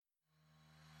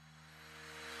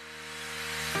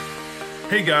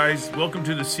Hey guys, welcome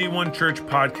to the C1 Church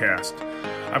podcast.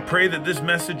 I pray that this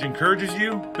message encourages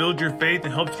you, builds your faith,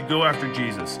 and helps you go after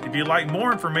Jesus. If you'd like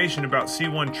more information about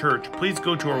C1 Church, please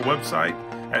go to our website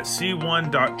at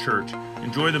c1.church.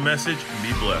 Enjoy the message and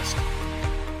be blessed.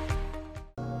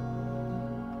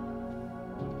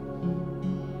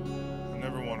 I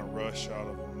never want to rush out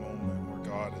of a moment where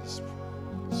God is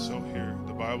so here.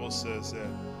 The Bible says that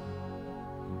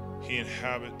He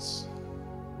inhabits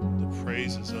the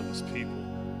praises of His people.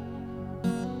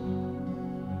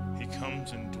 He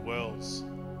comes and dwells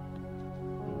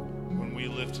when we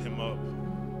lift Him up.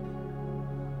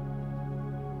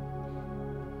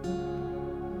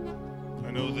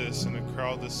 I know this, in a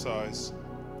crowd this size,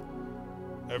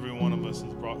 every one of us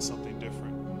has brought something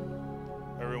different.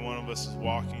 Every one of us is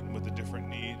walking with a different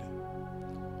need,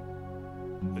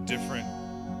 a different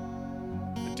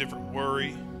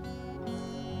worry,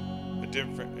 a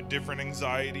different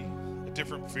anxiety, a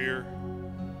different fear.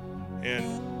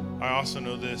 And I also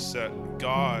know this, that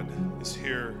God is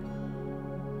here,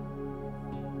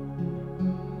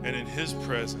 and in His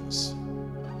presence,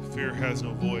 fear has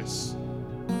no voice.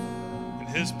 In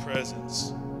His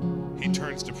presence, He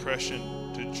turns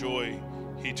depression to joy.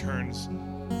 He turns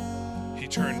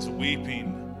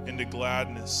weeping into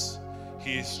gladness.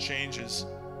 He exchanges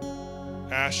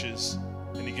ashes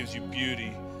and He gives you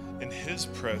beauty. In His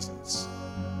presence,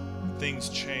 things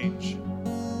change.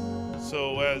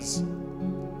 So as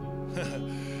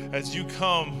you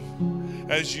come,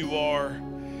 as you are,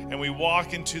 and we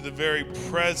walk into the very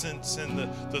presence and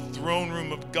the throne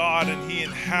room of God, and He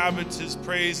inhabits His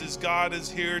praises, God is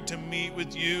here to meet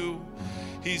with you.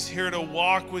 He's here to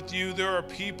walk with you. There are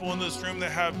people in this room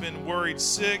that have been worried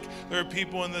sick. There are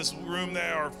people in this room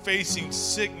that are facing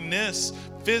sickness,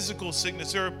 physical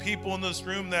sickness. There are people in this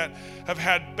room that have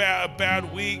had a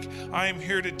bad week. I am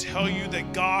here to tell you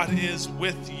that God is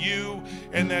with you,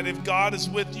 and that if God is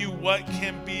with you, what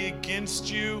can be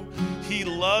against you? He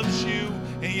loves you,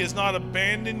 and He has not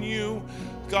abandoned you.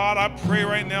 God, I pray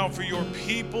right now for your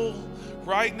people.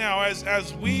 Right now,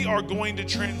 as we are going to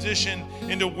transition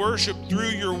into worship through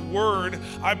your word,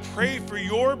 I pray for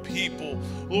your people.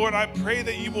 Lord, I pray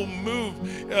that you will move,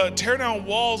 tear down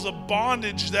walls of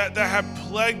bondage that have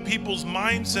plagued people's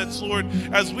mindsets, Lord,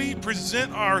 as we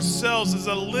present ourselves as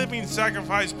a living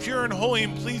sacrifice, pure and holy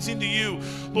and pleasing to you.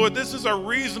 Lord, this is a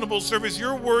reasonable service.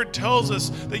 Your word tells us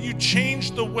that you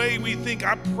change the way we think.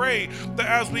 I pray that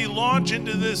as we launch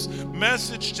into this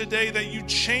message today, that you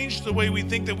change the way we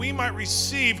think, that we might receive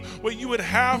what you would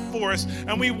have for us,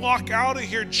 and we walk out of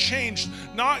here changed,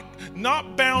 not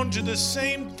bound to the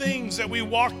same things that we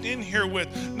walked in here with,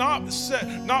 not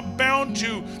bound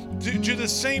to the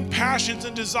same passions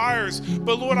and desires.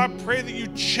 But Lord, I pray that you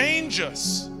change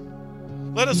us.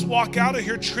 Let us walk out of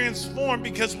here transformed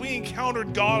because we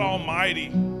encountered God Almighty.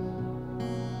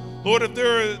 Lord, if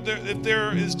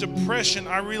there is depression,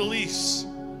 I release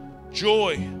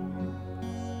joy.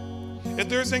 If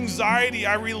there's anxiety,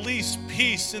 I release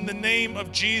peace in the name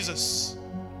of Jesus.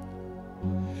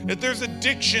 If there's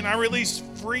addiction, I release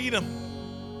freedom.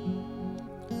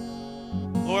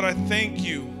 Lord, I thank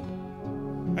you.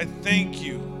 I thank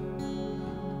you.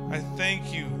 I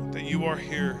thank you that you are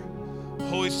here.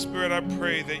 Holy Spirit, I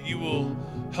pray that you will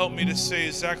help me to say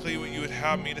exactly what you would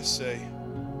have me to say.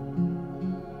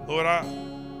 Lord,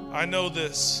 I know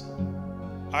this.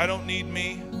 I don't need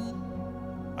me.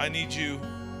 I need you.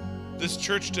 This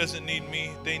church doesn't need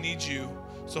me, they need you.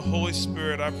 So Holy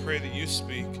Spirit, I pray that you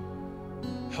speak.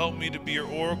 Help me to be your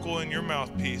oracle and your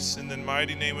mouthpiece in the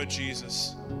mighty name of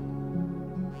Jesus.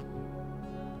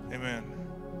 Amen.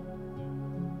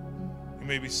 You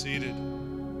may be seated.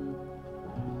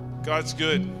 God's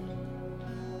good.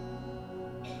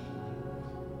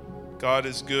 God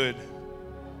is good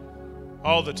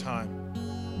all the time.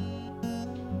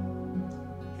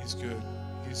 He's good.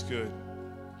 He's good.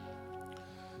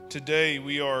 Today,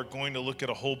 we are going to look at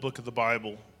a whole book of the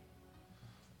Bible.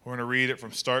 We're going to read it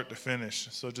from start to finish.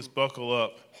 So just buckle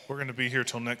up. We're going to be here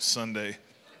till next Sunday.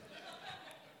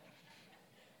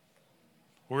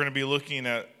 We're going to be looking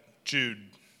at Jude.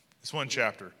 It's one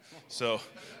chapter. So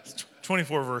it's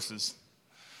 24 verses.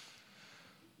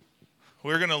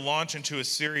 We're going to launch into a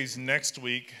series next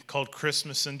week called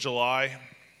Christmas in July.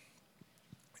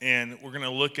 And we're going to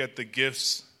look at the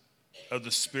gifts of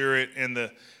the Spirit and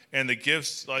the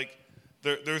gifts. Like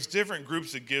there's different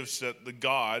groups of gifts that the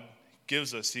God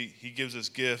gives us. He gives us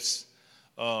gifts.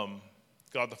 God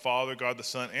the Father, God the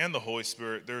Son, and the Holy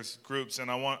Spirit. There's groups, and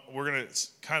we're going to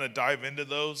kind of dive into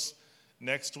those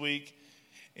next week.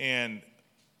 And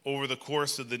over the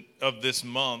course of this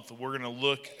month, we're going to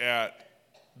look at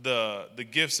the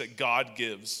gifts that God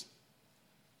gives.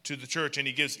 to the church, and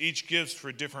he gives each gifts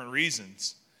for different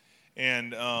reasons.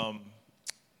 And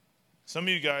some of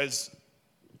you guys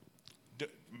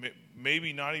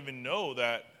maybe not even know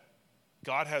that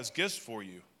God has gifts for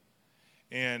you.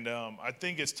 And I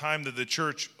think it's time that the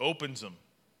church opens them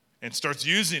and starts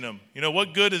using them. You know,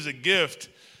 what good is a gift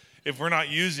if we're not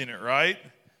using it, right?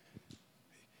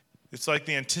 It's like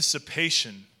the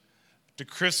anticipation to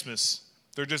Christmas.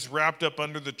 They're just wrapped up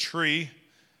under the tree,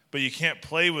 but you can't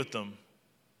play with them.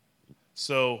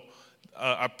 So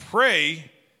I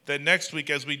pray that next week,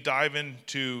 as we dive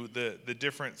into the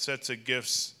different sets of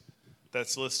gifts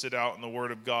that's listed out in the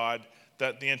Word of God,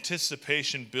 that the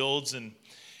anticipation builds and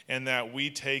that we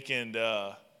take and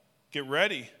get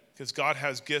ready, because God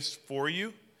has gifts for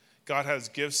you. God has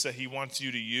gifts that he wants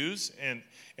you to use, and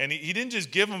he didn't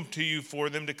just give them to you for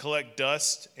them to collect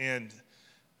dust and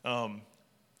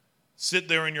sit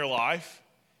there in your life.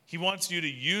 He wants you to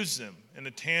use them in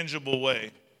a tangible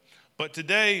way. But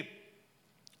today,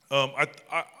 I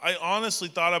honestly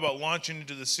thought about launching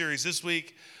into the series this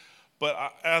week, but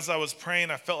as I was praying,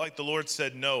 I felt like the Lord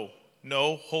said, no,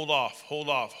 hold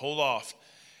off.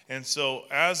 And so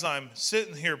as I'm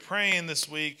sitting here praying this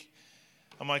week,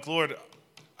 I'm like, Lord,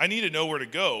 I need to know where to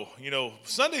go. You know,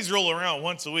 Sundays roll around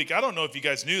once a week. I don't know if you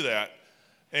guys knew that.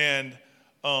 And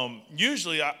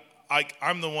usually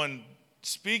I'm the one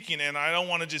speaking, and I don't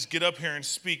want to just get up here and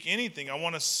speak anything. I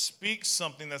want to speak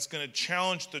something that's going to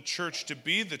challenge the church to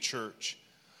be the church.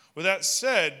 With that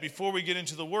said, before we get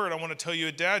into the word, I want to tell you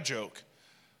a dad joke.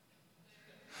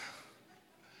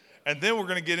 And then we're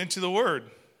going to get into the word.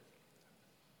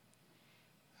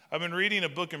 I've been reading a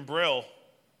book in Braille.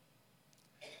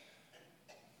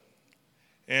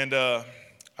 And I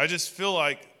just feel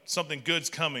like something good's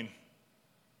coming.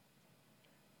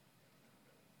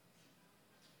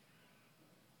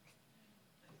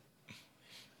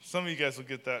 Some of you guys will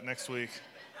get that next week.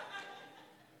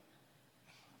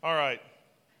 All right.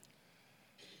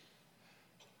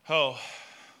 Oh,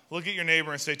 look at your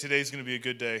neighbor and say, today's going to be a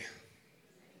good day.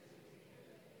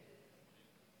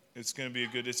 It's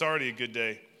already a good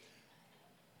day.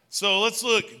 So let's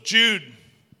look, Jude,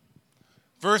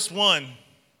 verse 1.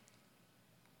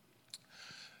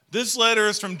 This letter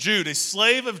is from Jude, a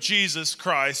slave of Jesus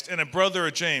Christ and a brother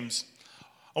of James.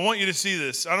 I want you to see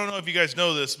this. I don't know if you guys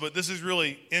know this, but this is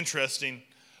really interesting.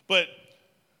 But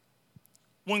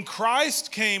when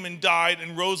Christ came and died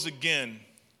and rose again,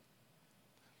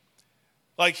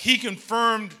 like he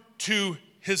confirmed to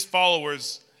his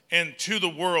followers and to the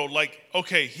world, like,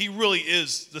 okay, he really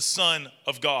is the Son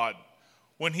of God.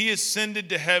 When he ascended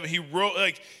to heaven, he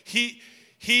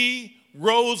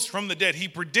rose from the dead. He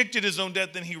predicted his own death,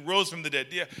 then he rose from the dead.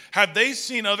 Yeah. Have they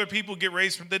seen other people get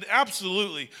raised from the dead?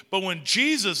 Absolutely. But when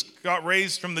Jesus got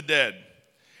raised from the dead,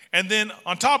 and then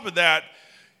on top of that,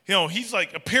 you know, he's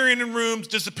like appearing in rooms,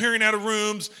 disappearing out of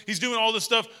rooms. He's doing all this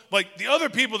stuff. Like the other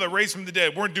people that raised from the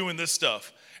dead weren't doing this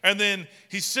stuff. And then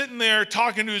he's sitting there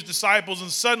talking to his disciples, and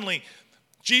suddenly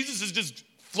Jesus is just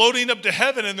floating up to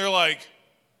heaven, and they're like,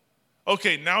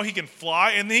 okay, now he can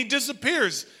fly, and then he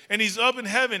disappears, and he's up in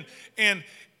heaven, and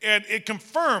it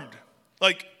confirmed,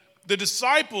 like, the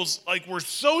disciples, like, were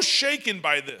so shaken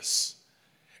by this,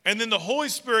 and then the Holy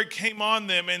Spirit came on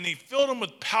them, and he filled them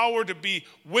with power to be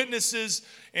witnesses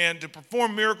and to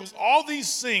perform miracles, all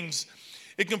these things.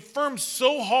 It confirmed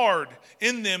so hard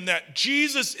in them that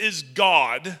Jesus is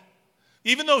God,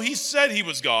 even though he said he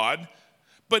was God,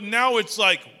 but now it's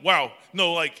like, wow,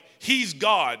 no, like, he's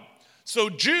God. So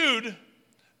Jude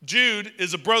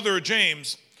is a brother of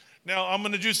James. Now, I'm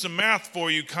going to do some math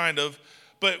for you, kind of.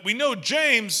 But we know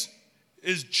James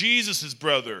is Jesus'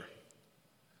 brother.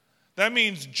 That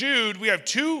means Jude, we have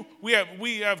two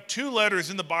letters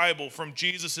in the Bible from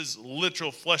Jesus'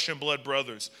 literal flesh and blood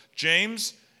brothers,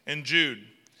 James and Jude.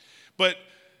 But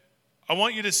I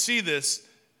want you to see this.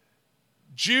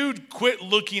 Jude quit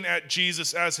looking at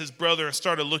Jesus as his brother and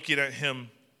started looking at him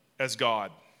as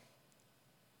God.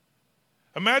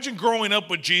 Imagine growing up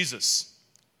with Jesus,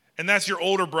 and that's your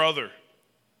older brother.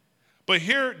 But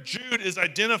here, Jude is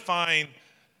identifying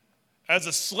as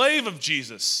a slave of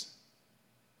Jesus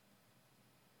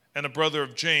and a brother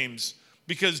of James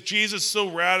because Jesus so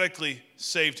radically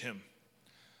saved him.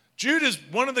 Jude is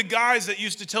one of the guys that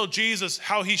used to tell Jesus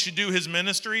how he should do his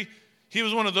ministry. He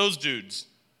was one of those dudes.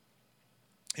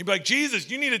 He'd be like,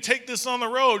 Jesus, you need to take this on the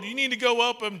road. You need to go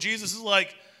up. And Jesus is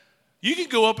like, you can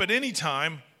go up at any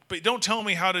time, but don't tell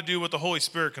me how to do what the Holy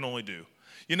Spirit can only do.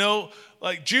 You know,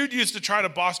 like Jude used to try to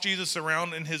boss Jesus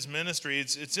around in his ministry.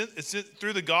 It's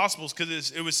through the Gospels,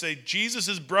 because it would say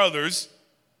Jesus' brothers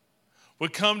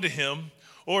would come to him,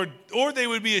 or they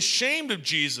would be ashamed of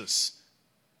Jesus.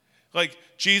 Like,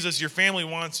 Jesus, your family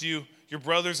wants you. Your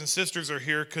brothers and sisters are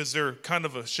here because they're kind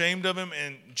of ashamed of him.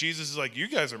 And Jesus is like, you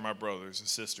guys are my brothers and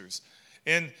sisters.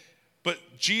 But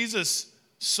Jesus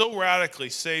so radically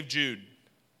saved Jude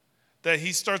that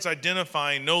he starts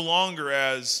identifying no longer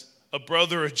as a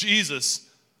brother of Jesus,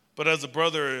 but as a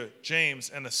brother of James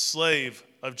and a slave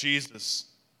of Jesus.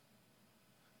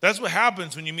 That's what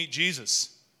happens when you meet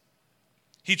Jesus.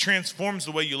 He transforms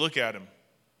the way you look at him.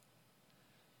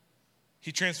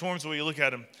 He transforms the way you look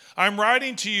at him. I'm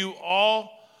writing to you all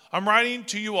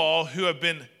who have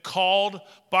been called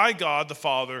by God the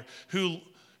Father, who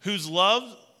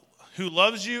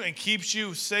loves you and keeps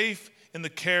you safe in the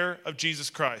care of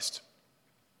Jesus Christ.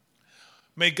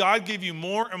 May God give you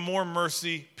more and more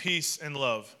mercy, peace, and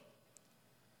love.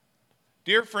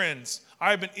 Dear friends,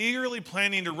 I have been eagerly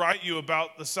planning to write you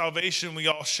about the salvation we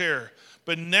all share,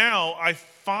 but now I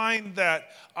find that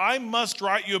I must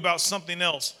write you about something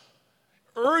else.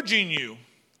 Urging you,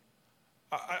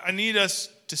 I need us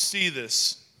to see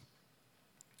this.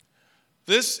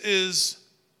 This is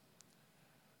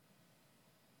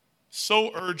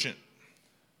so urgent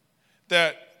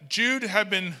that Jude had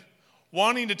been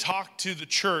wanting to talk to the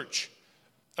church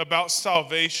about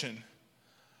salvation,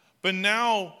 but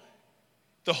now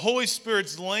the Holy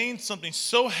Spirit's laying something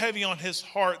so heavy on his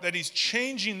heart that he's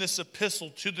changing this epistle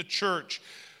to the church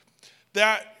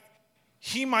that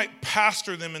he might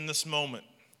pastor them in this moment.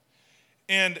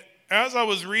 And as I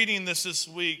was reading this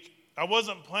week, I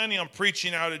wasn't planning on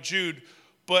preaching out of Jude,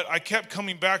 but I kept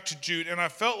coming back to Jude, and I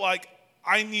felt like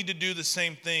I need to do the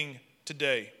same thing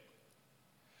today.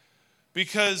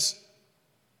 Because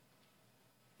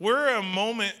we're at a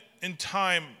moment in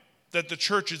time that the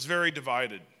church is very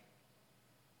divided.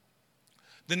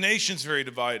 The nation's very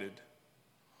divided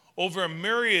over a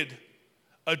myriad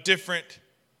of different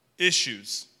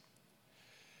issues.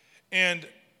 And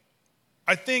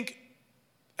I think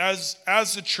as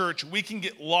a church, we can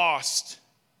get lost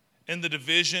in the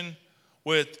division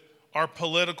with our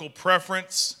political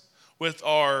preference, with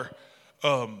our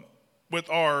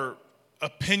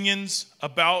opinions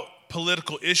about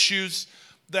political issues,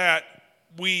 that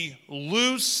we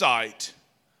lose sight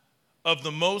of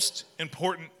the most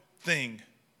important thing,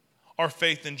 our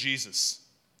faith in Jesus.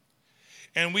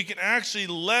 And we can actually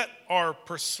let our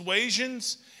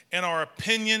persuasions and our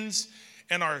opinions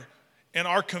and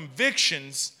our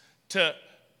convictions to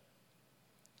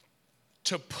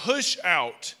push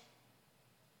out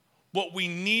what we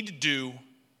need to do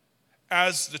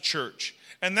as the church.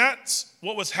 And that's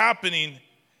what was happening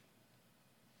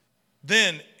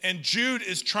then. And Jude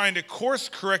is trying to course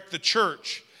correct the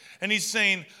church. And he's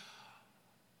saying,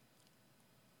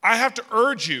 I have to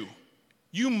urge you,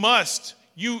 you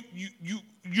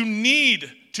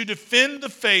need to defend the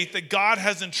faith that God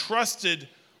has entrusted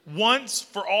once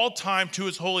for all time to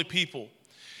his holy people.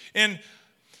 And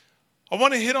I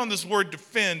want to hit on this word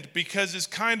defend because it's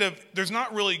there's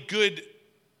not really good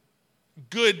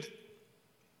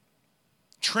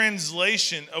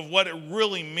translation of what it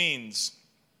really means.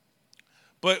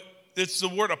 But it's the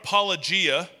word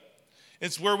apologia.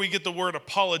 It's where we get the word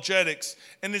apologetics.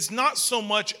 And it's not so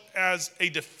much as a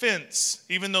defense,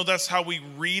 even though that's how we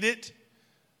read it.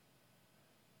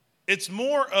 It's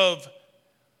more of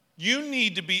you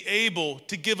need to be able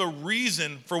to give a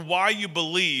reason for why you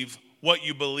believe what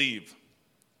you believe.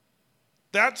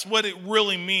 That's what it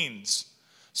really means.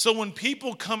 So when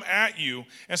people come at you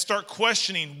and start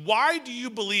questioning, why do you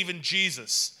believe in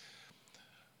Jesus?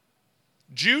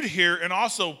 Jude here, and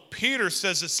also Peter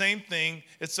says the same thing.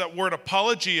 It's that word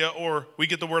apologia, or we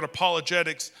get the word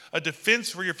apologetics, a defense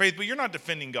for your faith, but you're not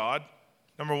defending God.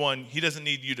 Number one, he doesn't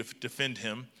need you to defend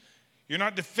him. You're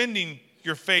not defending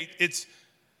your faith. It's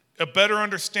a better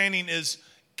understanding is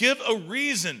give a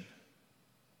reason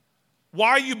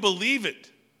why you believe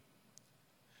it.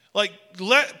 Like,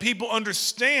 let people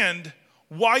understand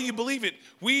why you believe it.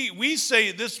 We say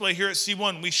it this way here at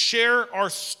C1. We share our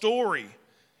story.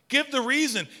 Give the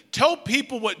reason. Tell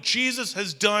people what Jesus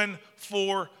has done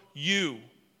for you.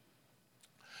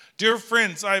 Dear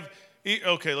friends,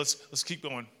 let's keep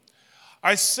going.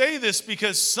 I say this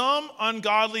because some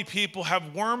ungodly people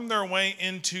have wormed their way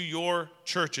into your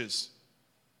churches.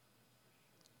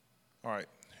 All right,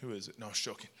 who is it? No, I was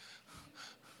joking.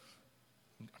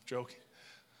 I'm joking.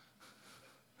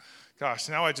 Gosh,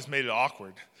 now I just made it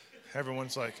awkward.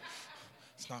 Everyone's like,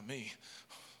 it's not me.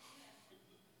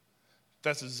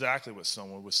 That's exactly what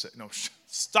someone would say. No,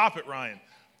 stop it, Ryan.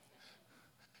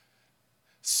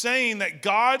 Saying that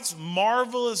God's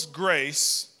marvelous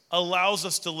grace allows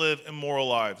us to live immoral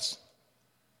lives.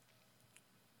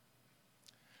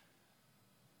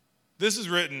 This is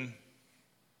written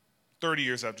 30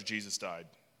 years after Jesus died.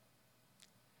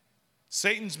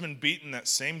 Satan's been beating that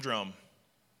same drum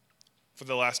for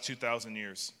the last 2,000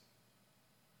 years.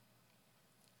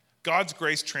 God's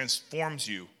grace transforms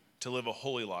you to live a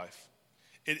holy life.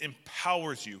 It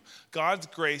empowers you. God's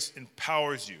grace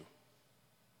empowers you.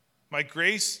 My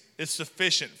grace is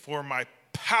sufficient, for my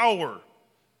power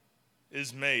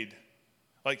is made.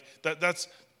 Like that's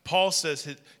Paul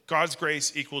says God's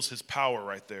grace equals his power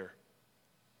right there.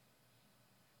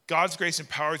 God's grace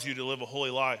empowers you to live a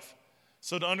holy life.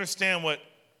 So to understand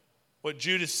what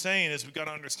Jude is saying is we've got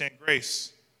to understand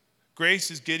grace.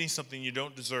 Grace is getting something you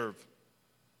don't deserve.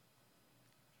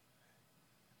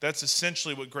 That's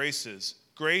essentially what grace is.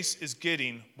 Grace is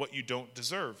getting what you don't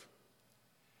deserve.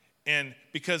 And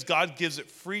because God gives it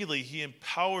freely, he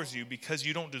empowers you because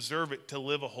you don't deserve it to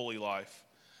live a holy life.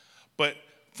 But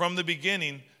from the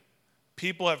beginning,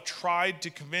 people have tried to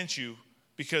convince you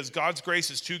because God's grace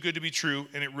is too good to be true,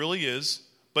 and it really is,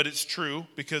 but it's true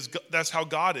because that's how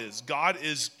God is. God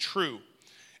is true,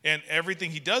 and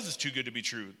everything he does is too good to be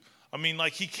true. I mean,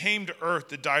 like he came to earth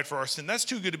to die for our sin. That's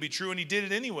too good to be true, and he did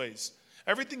it anyways.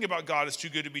 Everything about God is too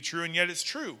good to be true, and yet it's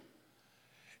true.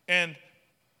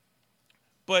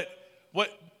 But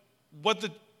what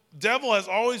the devil has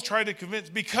always tried to convince,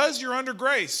 because you're under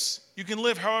grace, you can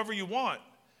live however you want.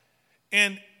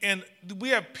 And we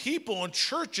have people in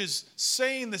churches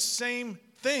saying the same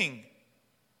thing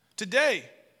today.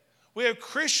 We have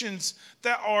Christians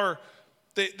that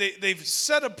they've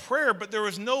said a prayer, but there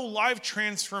was no life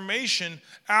transformation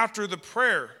after the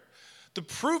prayer. The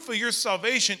proof of your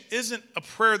salvation isn't a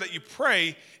prayer that you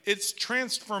pray, it's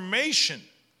transformation.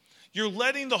 You're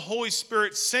letting the Holy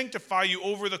Spirit sanctify you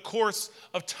over the course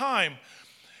of time.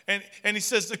 And he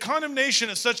says, the condemnation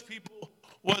of such people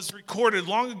was recorded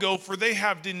long ago, for they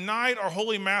have denied our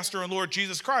holy master and Lord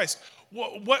Jesus Christ.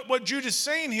 What Jude is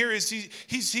saying here is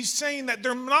he's saying that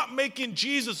they're not making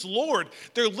Jesus Lord.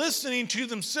 They're listening to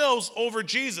themselves over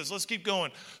Jesus. Let's keep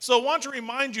going. So I want to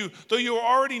remind you, though you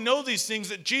already know these things,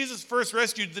 that Jesus first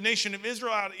rescued the nation of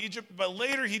Israel out of Egypt, but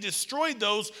later he destroyed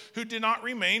those who did not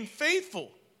remain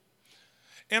faithful.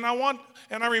 And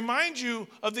I remind you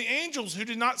of the angels who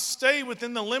did not stay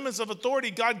within the limits of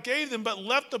authority God gave them, but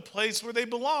left the place where they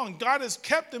belong. God has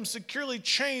kept them securely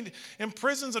chained in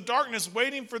prisons of darkness,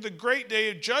 waiting for the great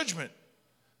day of judgment.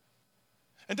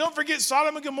 And don't forget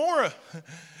Sodom and Gomorrah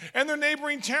and their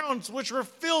neighboring towns, which were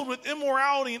filled with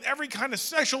immorality and every kind of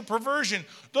sexual perversion.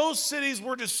 Those cities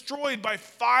were destroyed by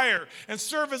fire and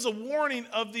serve as a warning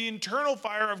of the eternal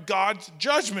fire of God's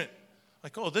judgment.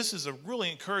 Like, oh, this is a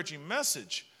really encouraging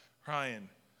message, Ryan.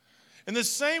 In the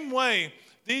same way,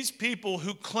 these people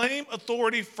who claim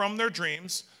authority from their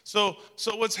dreams, so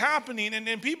what's happening,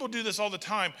 and people do this all the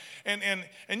time, and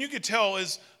you could tell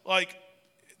is like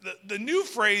the new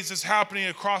phrase that's happening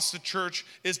across the church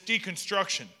is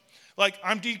deconstruction. Like,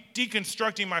 I'm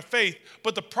deconstructing my faith,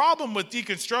 but the problem with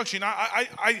deconstruction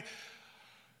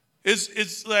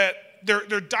is that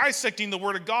they're dissecting the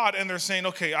Word of God, and they're saying,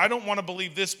 okay, I don't want to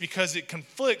believe this because it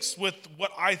conflicts with what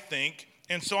I think,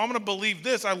 and so I'm going to believe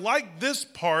this. I like this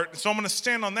part, so I'm going to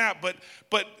stand on that,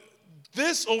 but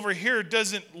this over here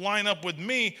doesn't line up with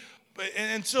me.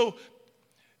 And so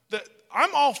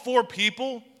I'm all for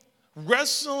people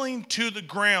wrestling to the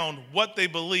ground what they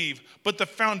believe, but the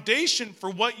foundation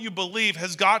for what you believe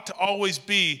has got to always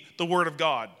be the Word of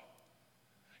God.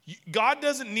 God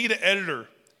doesn't need an editor.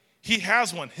 He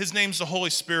has one. His name's the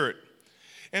Holy Spirit.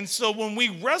 And so when we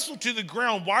wrestle to the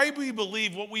ground why we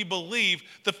believe what we believe,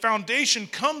 the foundation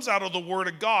comes out of the Word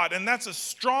of God, and that's a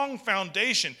strong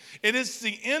foundation. It is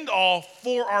the end all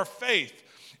for our faith.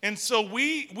 And so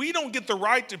we don't get the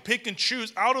right to pick and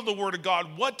choose out of the Word of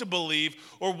God what to believe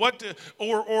or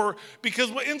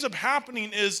because what ends up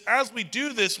happening is as we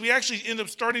do this, we actually end up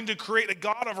starting to create a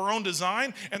God of our own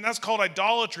design, and that's called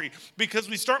idolatry, because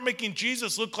we start making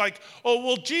Jesus look like, oh,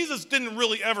 well, Jesus didn't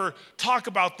really ever talk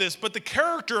about this, but the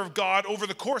character of God over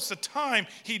the course of time,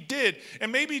 he did.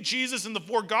 And maybe Jesus in the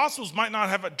four Gospels might not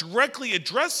have directly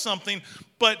addressed something,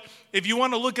 but if you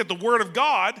want to look at the Word of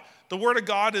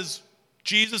God is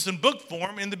Jesus in book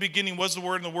form. In the beginning was the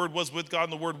Word, and the Word was with God,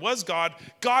 and the Word was God.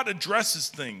 God addresses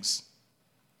things.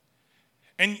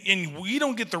 And we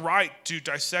don't get the right to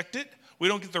dissect it. We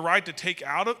don't get the right to take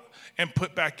out of and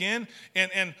put back in.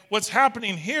 And what's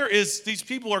happening here is these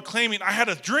people are claiming, I had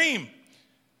a dream,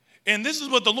 and this is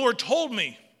what the Lord told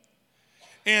me.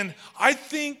 And I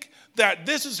think that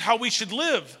this is how we should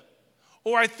live.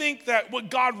 Or I think that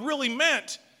what God really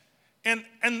meant. And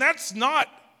that's not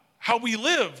how we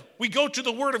live. We go to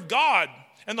the Word of God,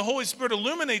 and the Holy Spirit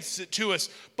illuminates it to us.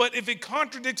 But if it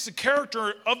contradicts the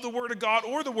character of the Word of God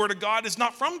or the Word of God, it's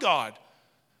not from God.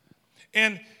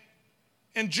 And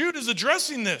Jude is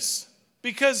addressing this.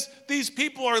 Because these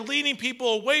people are leading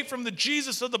people away from the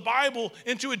Jesus of the Bible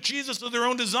into a Jesus of their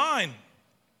own design.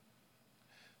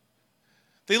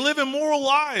 They live immoral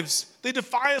lives. They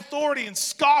defy authority and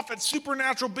scoff at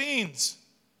supernatural beings.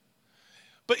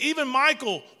 But even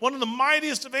Michael, one of the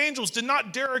mightiest of angels, did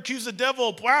not dare accuse the devil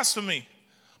of blasphemy,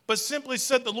 but simply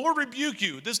said, "The Lord rebuke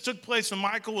you." This took place when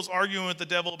Michael was arguing with the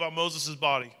devil about Moses'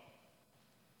 body.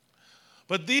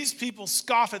 But these people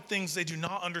scoff at things they do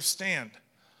not understand.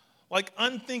 Like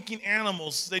unthinking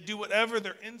animals, they do whatever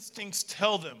their instincts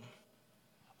tell them.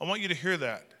 I want you to hear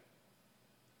that.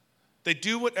 They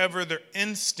do whatever their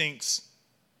instincts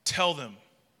tell them.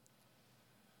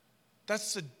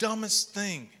 That's the dumbest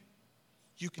thing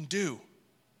you can do.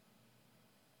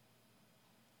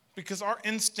 Because our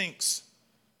instincts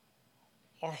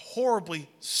are horribly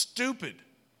stupid.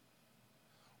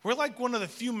 We're like one of the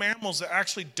few mammals that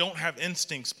actually don't have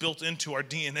instincts built into our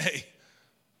DNA.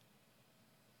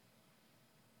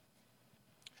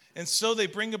 And so they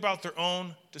bring about their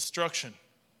own destruction.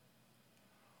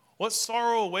 What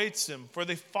sorrow awaits them, for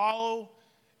they follow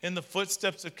in the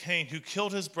footsteps of Cain, who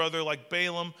killed his brother. Like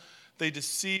Balaam, they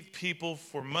deceive people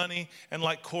for money, and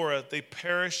like Korah, they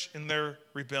perish in their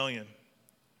rebellion.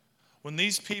 When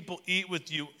these people eat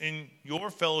with you in your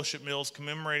fellowship meals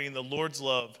commemorating the Lord's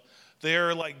love, they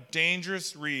are like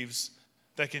dangerous reefs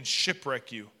that can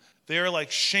shipwreck you. They are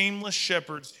like shameless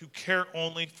shepherds who care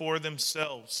only for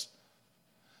themselves.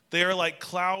 They are like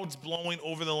clouds blowing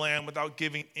over the land without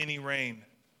giving any rain.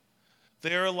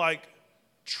 They are like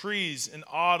trees in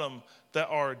autumn that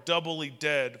are doubly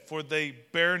dead, for they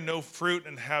bear no fruit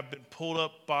and have been pulled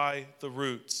up by the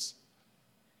roots.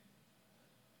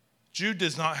 Jude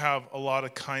does not have a lot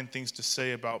of kind things to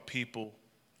say about people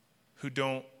who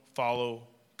don't follow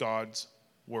God's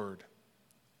word,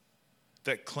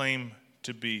 that claim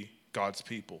to be God's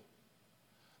people.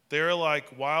 They are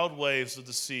like wild waves of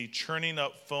the sea, churning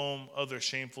up foam of their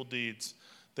shameful deeds.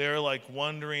 They are like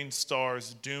wandering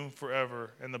stars doomed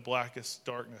forever in the blackest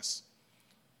darkness.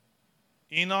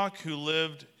 Enoch, who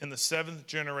lived in the 7th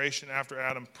generation after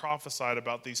Adam, prophesied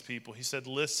about these people. He said,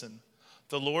 "Listen,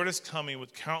 the Lord is coming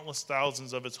with countless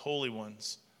thousands of his holy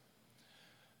ones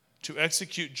to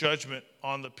execute judgment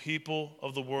on the people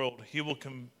of the world. He will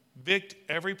convict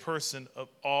every person of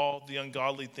all the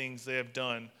ungodly things they have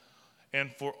done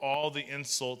and for all the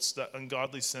insults that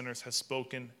ungodly sinners have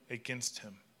spoken against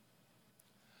him."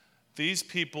 These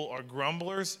people are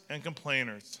grumblers and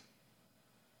complainers,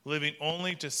 living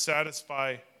only to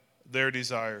satisfy their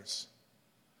desires.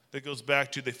 That goes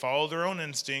back to they follow their own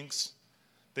instincts.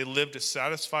 They live to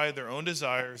satisfy their own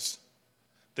desires.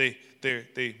 They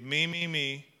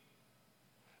me.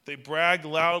 They brag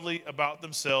loudly about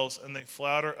themselves, and they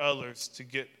flatter others to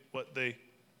get what they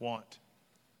want.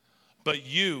 But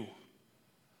you,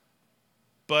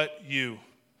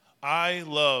 I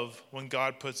love when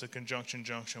God puts a conjunction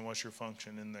junction, what's your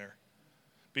function in there?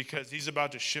 Because he's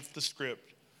about to shift the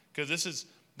script. Because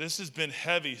this has been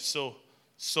heavy so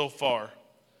far.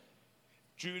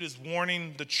 Jude is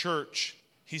warning the church.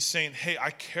 He's saying, hey,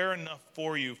 I care enough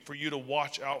for you to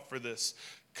watch out for this.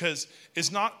 Because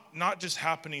it's not just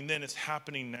happening then, it's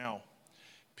happening now.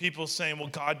 People saying, well,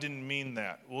 God didn't mean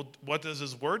that. Well, what does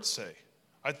his word say?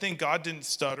 I think God didn't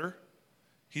stutter.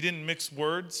 He didn't mix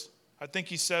words. I think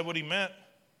he said what he meant.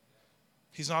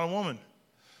 He's not a woman.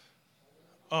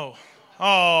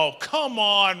 Oh, come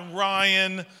on,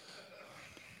 Ryan.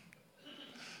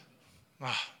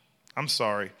 I'm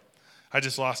sorry. I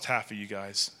just lost half of you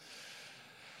guys.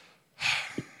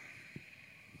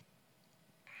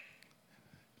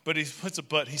 But he puts a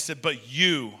but. He said, but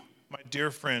you, my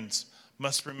dear friends,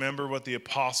 must remember what the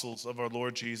apostles of our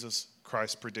Lord Jesus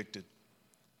Christ predicted.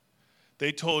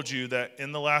 They told you that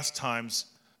in the last times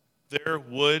there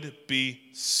would be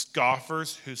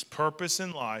scoffers whose purpose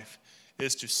in life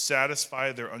is to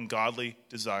satisfy their ungodly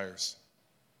desires.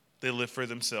 They live for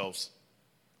themselves.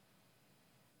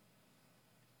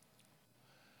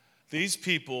 These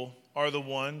people are the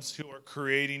ones who are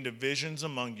creating divisions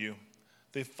among you.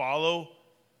 They follow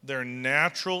their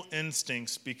natural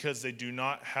instincts because they do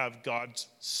not have God's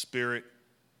Spirit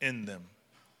in them.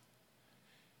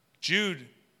 Jude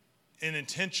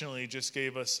unintentionally just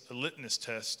gave us a litmus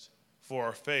test for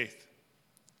our faith.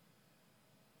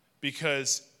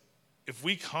 Because if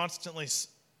we constantly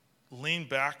lean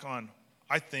back on,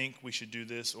 I think we should do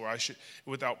this, or I should,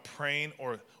 without praying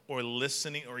or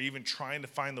listening or even trying to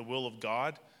find the will of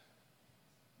God,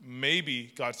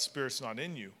 maybe God's Spirit's not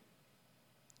in you.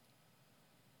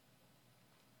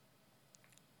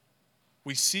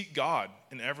 We seek God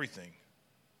in everything.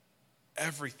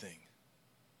 Everything.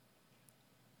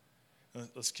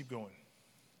 Let's keep going.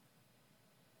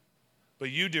 But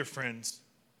you, dear friends,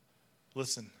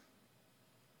 listen,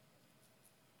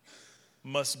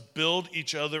 must build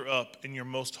each other up in your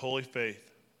most holy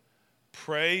faith.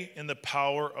 Pray in the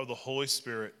power of the Holy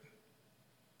Spirit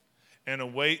and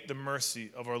await the mercy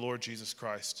of our Lord Jesus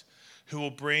Christ, who will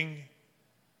bring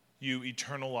you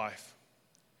eternal life.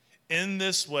 In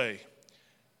this way,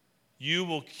 you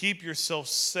will keep yourself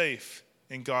safe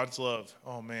in God's love.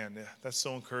 Oh man, that's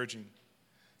so encouraging.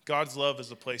 God's love is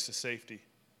a place of safety.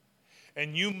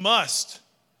 And you must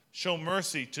show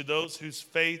mercy to those whose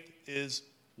faith is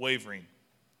wavering.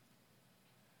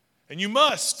 And you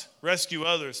must rescue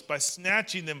others by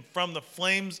snatching them from the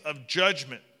flames of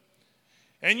judgment.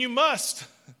 And you must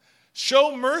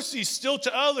show mercy still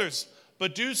to others,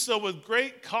 but do so with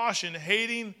great caution,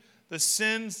 hating the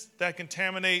sins that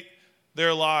contaminate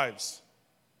their lives.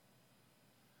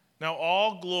 Now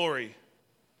all glory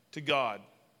to God,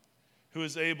 who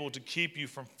is able to keep you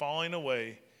from falling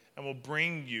away and will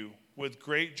bring you with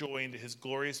great joy into his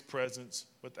glorious presence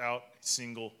without a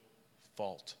single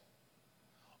fault.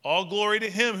 All glory to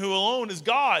him who alone is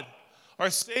God, our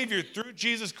Savior, through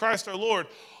Jesus Christ our Lord.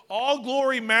 All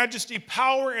glory, majesty,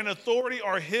 power, and authority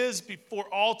are his before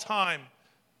all time,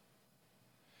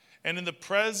 and in the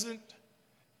present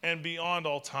and beyond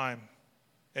all time.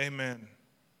 Amen.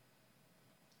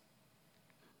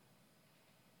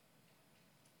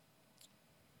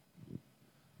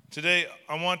 Today,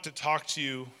 I want to talk to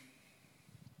you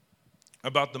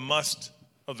about the must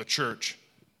of the church.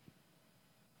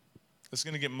 It's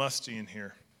going to get musty in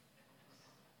here.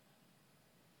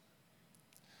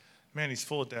 Man, he's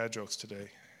full of dad jokes today.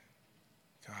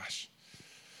 Gosh.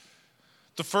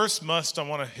 The first must I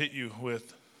want to hit you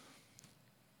with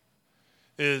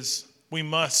is we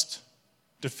must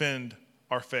defend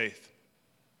our faith.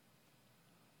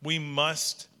 We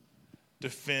must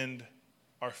defend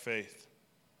our faith.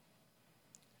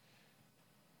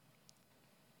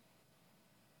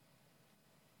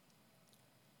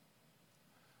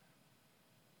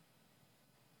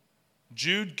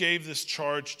 Jude gave this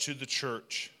charge to the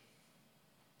church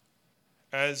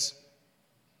as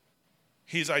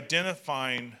he's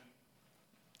identifying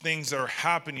things that are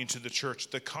happening to the church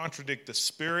that contradict the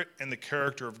spirit and the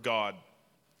character of God.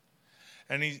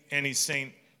 And he's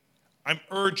saying, I'm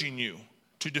urging you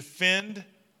to defend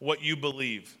what you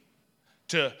believe,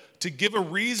 to give a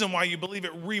reason why you believe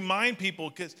it. Remind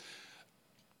people,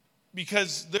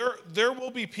 because there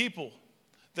will be people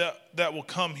that will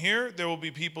come here. There will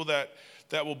be people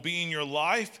that will be in your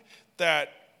life that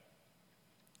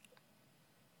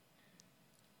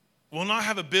will not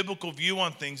have a biblical view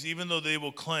on things, even though they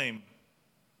will claim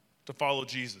to follow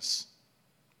Jesus.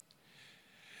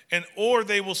 Or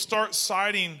they will start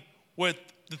siding with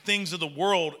the things of the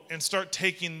world and start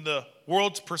taking the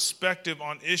world's perspective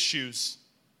on issues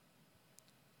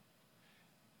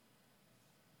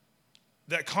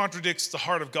that contradicts the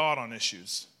heart of God on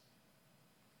issues.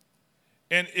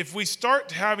 And if we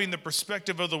start having the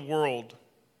perspective of the world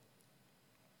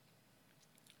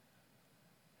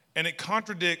and it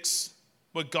contradicts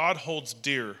what God holds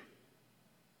dear,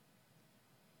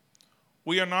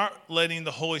 we are not letting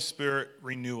the Holy Spirit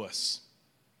renew us.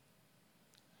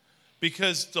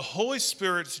 Because the Holy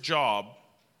Spirit's job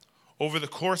over the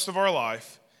course of our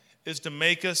life is to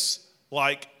make us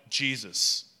like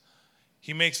Jesus.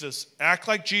 He makes us act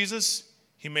like Jesus.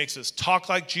 He makes us talk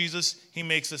like Jesus. He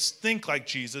makes us think like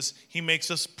Jesus. He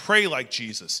makes us pray like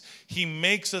Jesus. He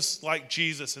makes us like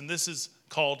Jesus, and this is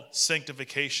called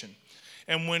sanctification.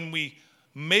 And when we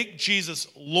make Jesus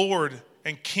Lord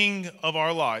and King of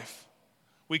our life,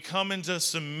 we come into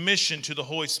submission to the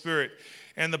Holy Spirit.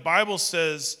 And the Bible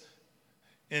says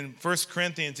in 1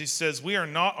 Corinthians, he says, we are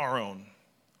not our own.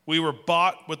 We were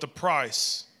bought with a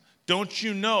price. Don't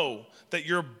you know that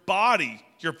your body,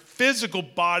 your physical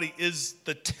body, is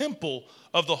the temple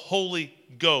of the Holy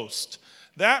Ghost?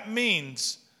 That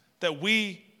means that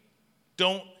we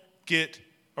don't get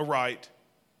a right.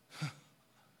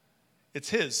 It's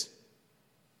his.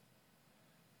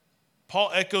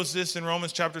 Paul echoes this in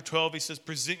Romans chapter 12. He says,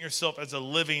 present yourself as a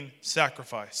living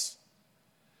sacrifice.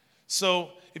 So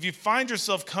if you find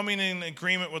yourself coming in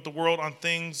agreement with the world on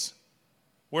things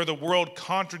where the world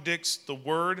contradicts the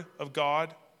word of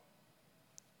God,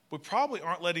 we probably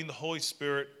aren't letting the Holy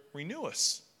Spirit renew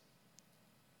us.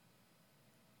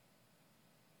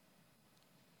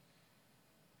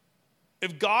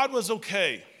 If God was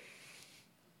okay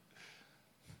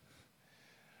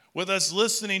with us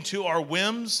listening to our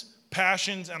whims,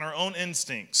 passions, and our own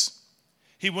instincts,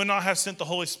 he would not have sent the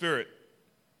Holy Spirit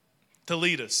to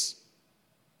lead us.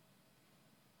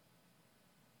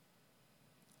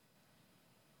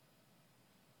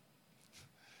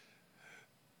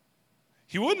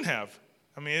 He wouldn't have.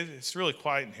 I mean, it's really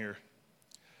quiet in here.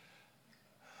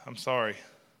 I'm sorry.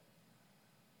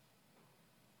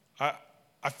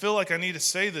 I feel like I need to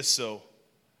say this though.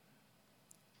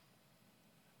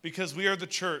 Because we are the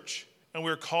church and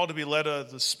we're called to be led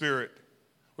of the Spirit.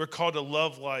 We're called to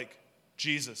love like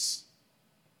Jesus.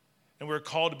 And we're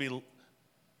called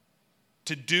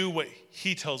to do what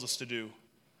he tells us to do.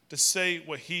 To say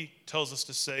what he tells us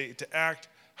to say, to act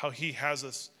how he has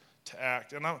us to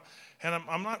act. And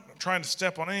I'm not trying to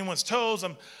step on anyone's toes.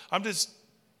 I'm just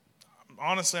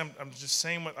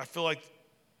saying what I feel like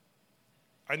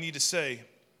I need to say.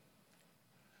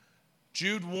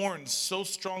 Jude warns so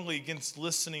strongly against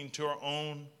listening to our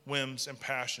own whims and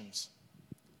passions.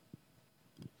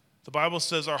 The Bible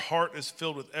says our heart is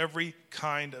filled with every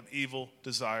kind of evil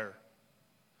desire.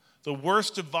 The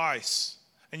worst advice,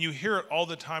 and you hear it all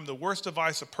the time, the worst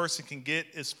advice a person can get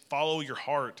is follow your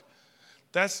heart.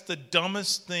 That's the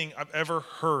dumbest thing I've ever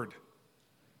heard.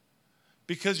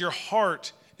 Because your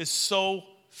heart is so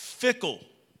fickle.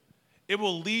 It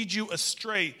will lead you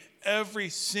astray every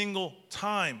single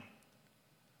time.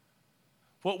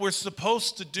 What we're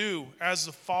supposed to do as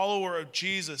a follower of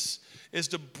Jesus is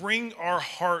to bring our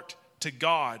heart to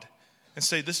God and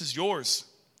say, this is yours.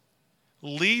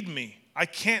 Lead me. I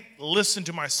can't listen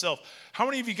to myself. How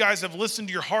many of you guys have listened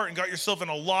to your heart and got yourself in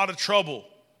a lot of trouble?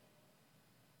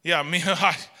 Yeah, me.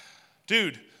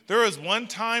 Dude, there was one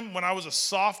time when I was a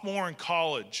sophomore in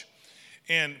college,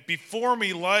 and before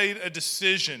me laid a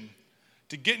decision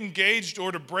to get engaged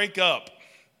or to break up.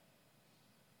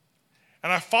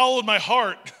 And I followed my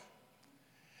heart,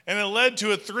 and it led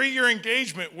to a 3-year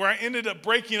engagement where I ended up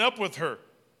breaking up with her.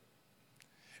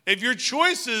 If your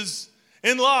choices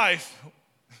in life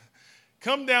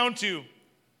come down to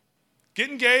get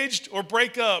engaged or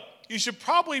break up, you should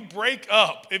probably break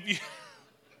up.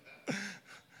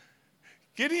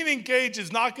 Getting engaged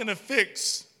is not going to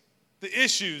fix the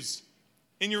issues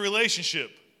in your relationship.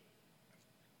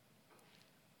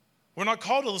 We're not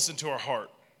called to listen to our heart.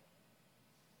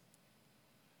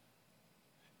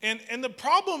 And the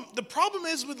problem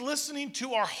is with listening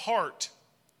to our heart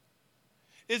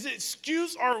is it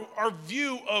skews our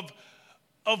view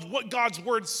of what God's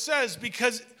word says,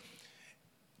 because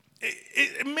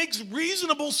it makes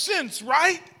reasonable sense,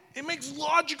 right? It makes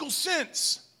logical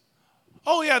sense.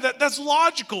 Oh yeah, that's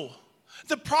logical.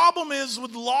 The problem is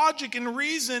with logic and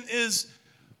reason is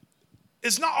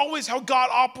it's not always how God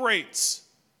operates.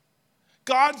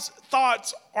 God's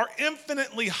thoughts are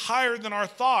infinitely higher than our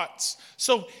thoughts.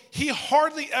 So he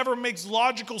hardly ever makes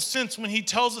logical sense when he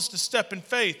tells us to step in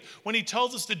faith, when he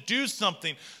tells us to do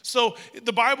something. So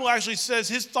the Bible actually says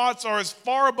his thoughts are as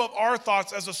far above our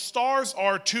thoughts as the stars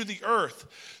are to the earth.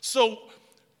 So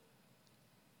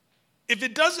if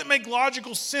it doesn't make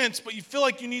logical sense, but you feel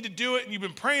like you need to do it and you've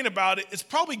been praying about it, it's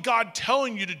probably God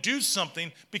telling you to do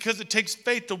something because it takes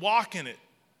faith to walk in it.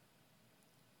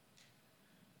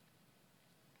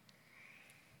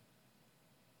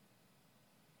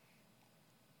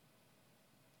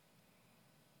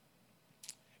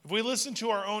 If we listen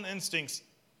to our own instincts,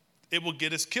 it will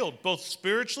get us killed, both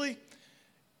spiritually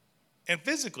and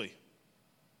physically.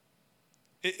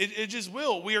 It just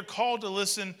will. We are called to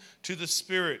listen to the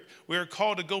Spirit. We are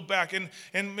called to go back.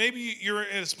 And maybe you're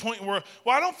at this point where,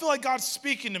 well, I don't feel like God's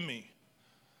speaking to me.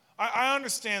 I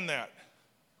understand that.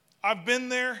 I've been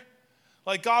there.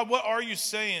 Like, God, what are you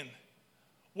saying?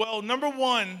 Well, number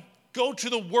one, go to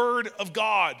the Word of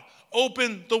God.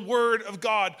 Open the Word of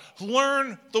God.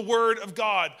 Learn the Word of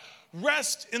God.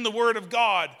 Rest in the Word of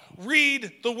God.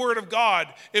 Read the Word of God.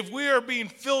 If we are being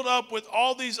filled up with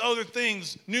all these other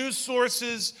things, news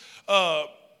sources,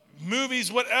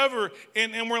 movies, whatever,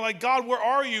 and we're like, God, where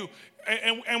are you?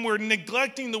 And we're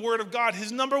neglecting the Word of God.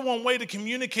 His number one way to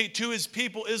communicate to his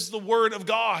people is the Word of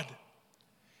God.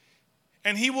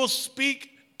 And he will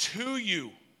speak to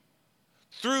you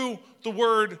through the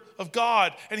Word of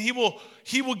God. And he will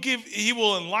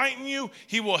enlighten you.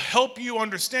 He will help you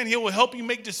understand. He will help you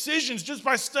make decisions just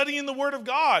by studying the Word of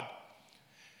God.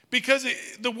 Because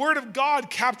the Word of God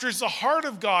captures the heart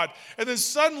of God. And then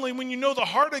suddenly, when you know the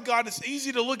heart of God, it's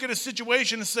easy to look at a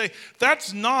situation and say,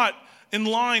 that's not in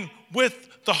line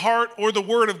with the heart or the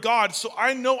Word of God. So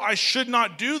I know I should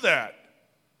not do that.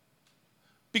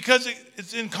 Because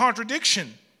it's in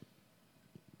contradiction.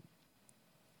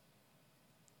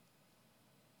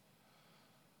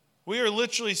 We are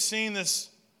literally seeing this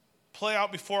play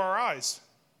out before our eyes.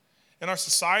 In our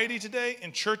society today,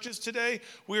 in churches today,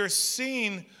 we are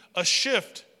seeing a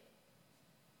shift.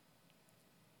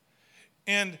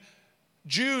 And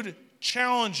Jude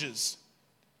challenges,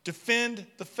 defend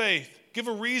the faith, give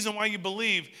a reason why you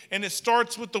believe, and it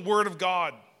starts with the Word of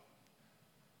God.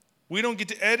 We don't get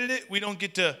to edit it. We don't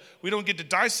get to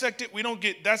dissect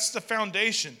it. That's the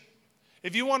foundation.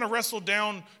 If you want to wrestle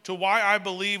down to why I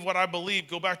believe what I believe,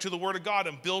 go back to the Word of God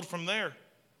and build from there.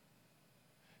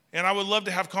 And I would love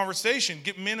to have conversation.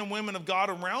 Get men and women of God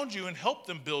around you and help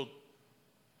them build.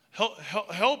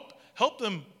 Help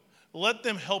them. Let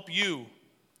them help you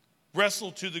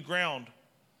wrestle to the ground.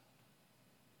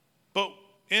 But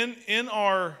in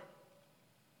our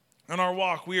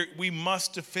walk, we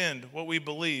must defend what we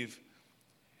believe.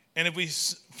 And if we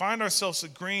find ourselves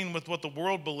agreeing with what the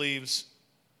world believes,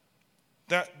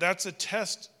 that's a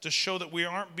test to show that we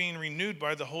aren't being renewed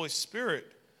by the Holy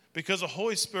Spirit, because the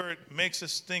Holy Spirit makes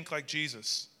us think like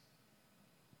Jesus.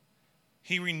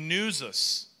 He renews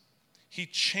us. He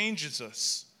changes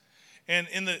us. And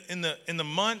in the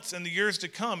months and the years to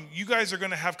come, you guys are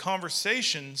going to have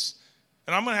conversations,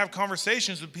 and I'm going to have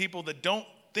conversations with people that don't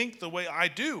think the way I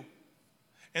do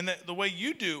and the way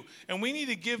you do. And we need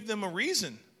to give them a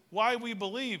reason why we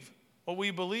believe what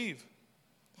we believe.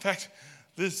 In fact,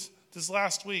 this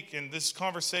last week, and this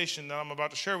conversation that I'm about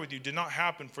to share with you did not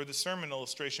happen for the sermon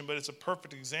illustration, but it's a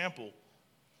perfect example.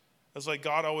 It's like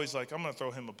God always I'm going to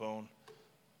throw him a bone.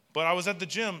 But I was at the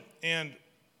gym, and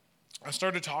I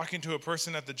started talking to a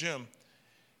person at the gym,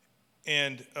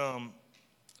 and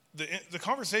the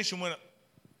conversation went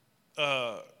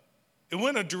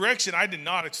a direction I did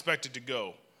not expect it to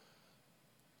go.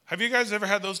 Have you guys ever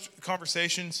had those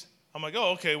conversations? I'm like,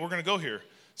 oh, okay, we're going to go here.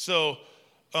 So,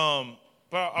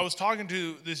 but I was talking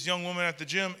to this young woman at the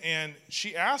gym, and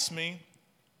she asked me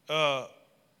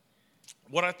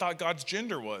what I thought God's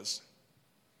gender was.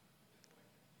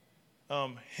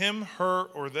 Him, her,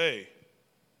 or they.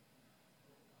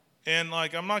 And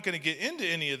I'm not going to get into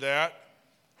any of that.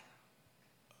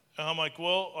 And I'm like,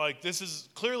 well, this is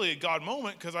clearly a God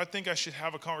moment, because I think I should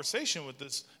have a conversation with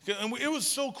this. And it was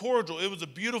so cordial. It was a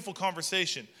beautiful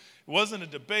conversation. It wasn't a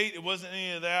debate. It wasn't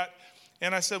any of that.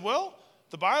 And I said, well,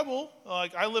 the Bible,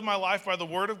 I live my life by the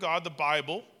Word of God, the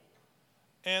Bible.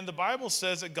 And the Bible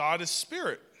says that God is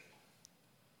spirit.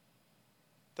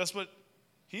 That's what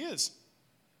he is.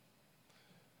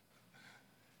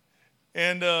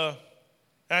 And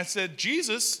I said,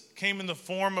 Jesus came in the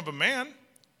form of a man.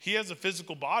 He has a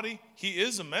physical body. He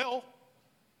is a male,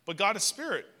 but God is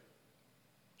spirit.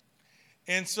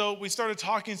 And so we started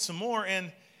talking some more,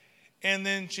 and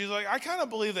then she's like, I kind of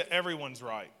believe that everyone's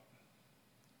right.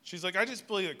 She's like, I just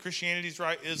believe that Christianity's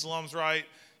right, Islam's right,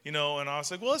 and I was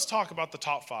like, well, let's talk about the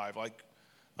top five,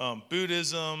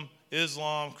 Buddhism,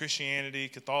 Islam, Christianity,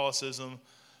 Catholicism,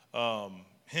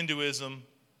 Hinduism.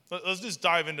 Let's just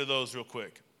dive into those real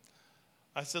quick.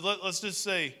 I said, let's just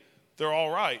say they're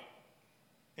all right.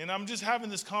 And I'm just having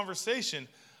this conversation.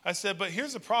 I said, but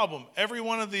here's the problem. Every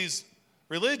one of these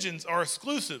religions are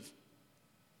exclusive.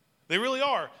 They really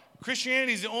are.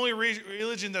 Christianity is the only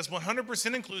religion that's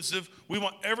 100% inclusive. We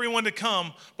want everyone to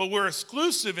come, but we're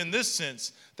exclusive in this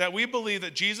sense that we believe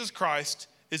that Jesus Christ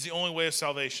is the only way of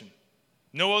salvation.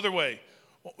 No other way.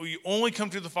 You only come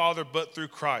to the Father but through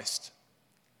Christ.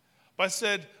 But I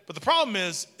said, but the problem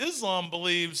is Islam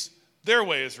believes their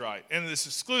way is right, and it's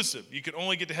exclusive. You can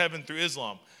only get to heaven through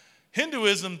Islam.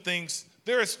 Hinduism thinks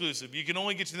they're exclusive. You can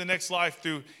only get to the next life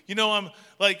through,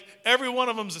 every one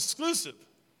of them's exclusive.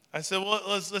 I said, well,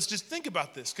 let's just think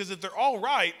about this, because if they're all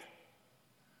right,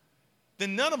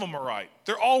 then none of them are right.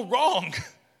 They're all wrong.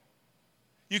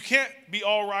 You can't be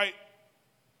all right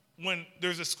when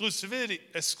there's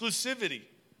exclusivity.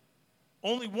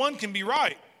 Only one can be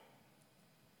right.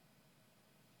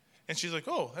 And she's like,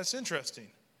 oh, that's interesting.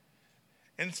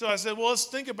 And so I said, well, let's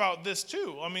think about this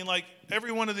too.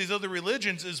 Every one of these other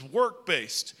religions is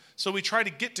work-based. So we try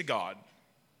to get to God.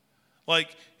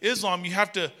 Like Islam,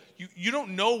 you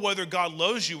don't know whether God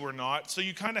loves you or not, so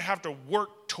you kind of have to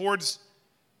work towards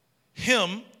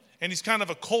him, and he's kind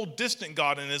of a cold, distant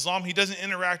God in Islam. He doesn't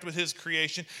interact with his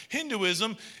creation.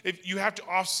 Hinduism, if you have to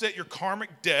offset your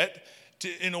karmic debt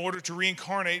in order to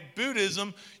reincarnate.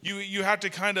 Buddhism, you have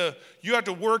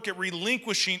to work at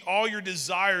relinquishing all your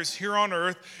desires here on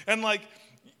earth, and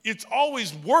it's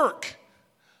always work.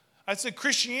 I said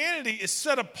Christianity is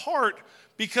set apart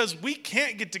because we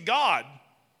can't get to God,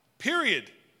 period.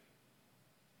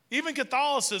 Even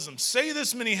Catholicism, say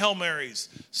this many Hail Marys,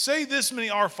 say this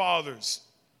many Our Fathers.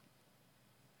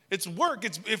 It's work,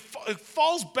 it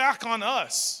falls back on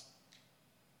us.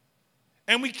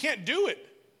 And we can't do it.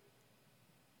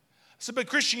 So, but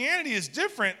Christianity is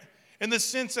different in the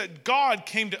sense that God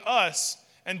came to us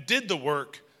and did the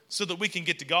work so that we can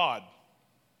get to God.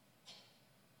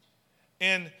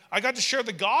 And I got to share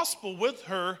the gospel with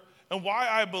her and why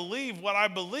I believe what I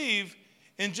believe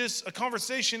in just a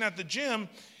conversation at the gym.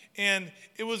 And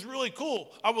it was really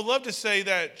cool. I would love to say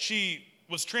that she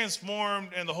was transformed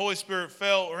and the Holy Spirit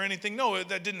fell or anything. No,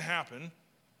 that didn't happen.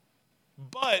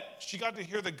 But she got to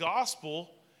hear the gospel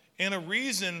and a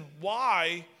reason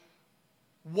why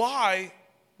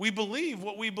we believe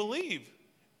what we believe.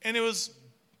 And it was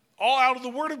all out of the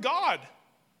Word of God.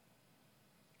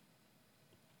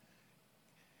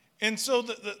 And so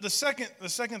the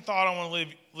second thought I want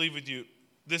to leave with you,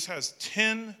 this has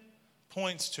 10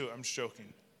 points to it. I'm just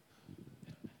joking.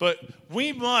 But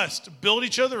we must build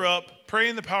each other up, pray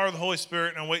in the power of the Holy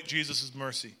Spirit, and await Jesus'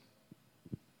 mercy.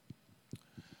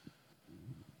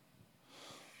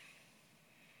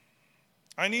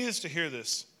 I need us to hear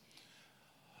this.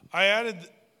 I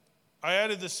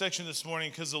added this section this morning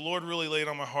because the Lord really laid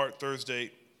on my heart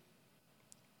Thursday.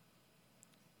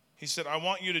 He said, I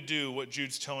want you to do what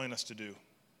Jude's telling us to do,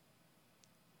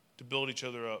 to build each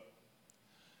other up.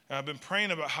 And I've been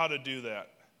praying about how to do that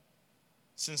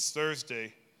since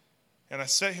Thursday. And I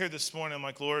sat here this morning, I'm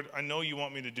like, Lord, I know you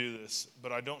want me to do this,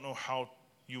 but I don't know how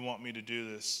you want me to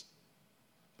do this.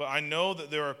 But I know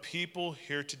that there are people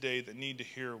here today that need to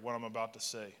hear what I'm about to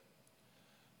say.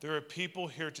 There are people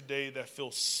here today that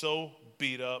feel so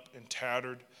beat up and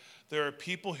tattered. There are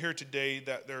people here today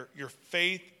that your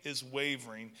faith is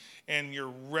wavering and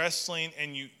you're wrestling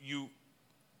and you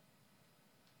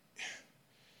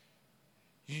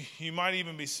might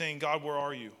even be saying, God, where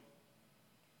are you?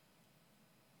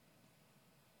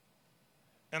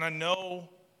 And I know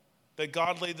that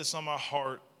God laid this on my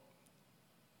heart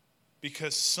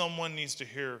because someone needs to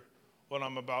hear what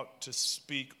I'm about to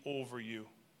speak over you.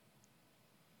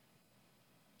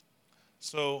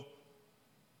 So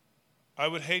I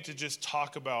would hate to just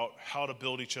talk about how to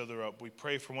build each other up. We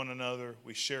pray for one another.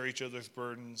 We share each other's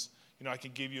burdens. I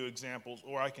can give you examples,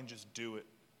 or I can just do it.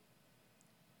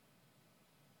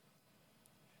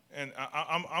 And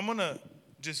I'm going to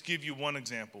just give you one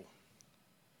example.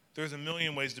 There's a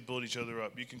million ways to build each other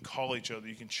up. You can call each other.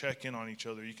 You can check in on each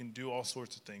other. You can do all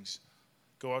sorts of things.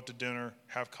 Go out to dinner,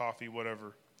 have coffee,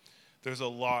 whatever. There's a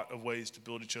lot of ways to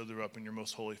build each other up in your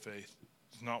most holy faith.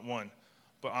 It's not one.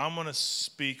 But I'm going to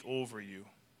speak over you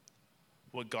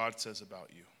what God says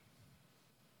about you.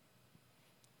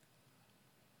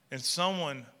 And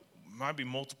someone, might be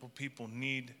multiple people,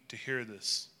 need to hear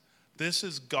this. This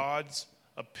is God's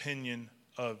opinion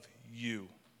of you.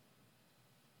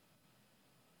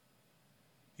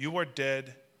 You are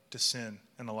dead to sin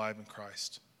and alive in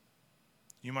Christ.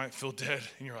 You might feel dead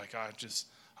and you're like,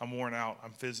 I'm worn out.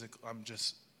 I'm physical.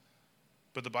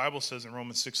 But the Bible says in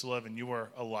Romans 6:11, you are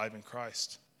alive in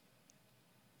Christ.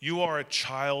 You are a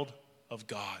child of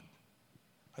God.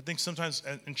 I think sometimes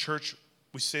in church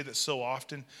we say that so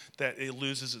often that it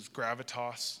loses its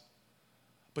gravitas.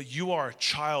 But you are a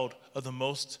child of the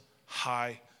Most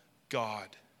High God.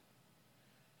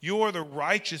 You are the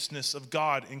righteousness of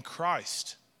God in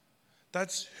Christ.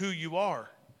 That's who you are.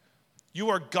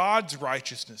 You are God's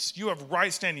righteousness. You have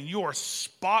right standing. You are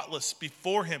spotless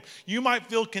before Him. You might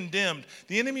feel condemned.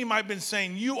 The enemy might have been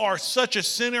saying, you are such a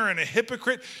sinner and a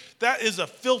hypocrite. That is a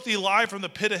filthy lie from the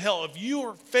pit of hell. If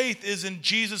your faith is in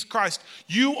Jesus Christ,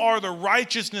 you are the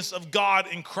righteousness of God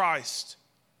in Christ.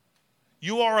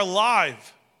 You are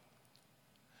alive.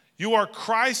 You are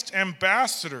Christ's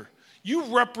ambassador.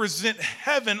 You represent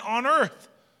heaven on earth.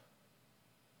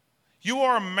 You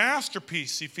are a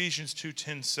masterpiece, Ephesians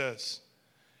 2:10 says.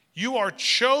 You are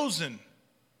chosen,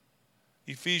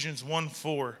 Ephesians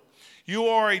 1:4. You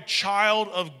are a child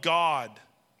of God.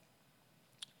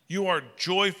 You are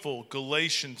joyful,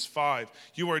 Galatians 5.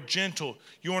 You are gentle.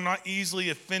 You are not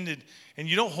easily offended, and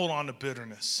you don't hold on to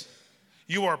bitterness.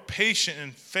 You are patient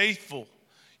and faithful.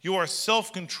 You are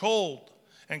self-controlled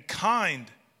and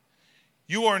kind.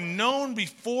 You are known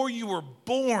before you were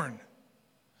born.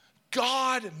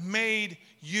 God made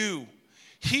you.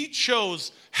 He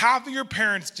chose half of your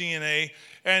parents' DNA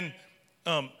and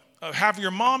half of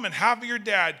your mom and half of your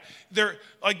dad. They're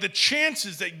like the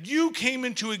chances that you came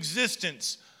into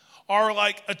existence are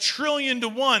like 1,000,000,000 to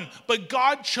 1, but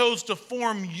God chose to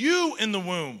form you in the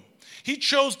womb. He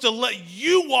chose to let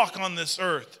you walk on this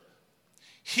earth.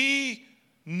 He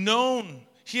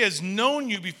has known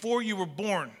you before you were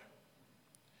born.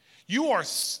 You are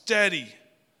steady.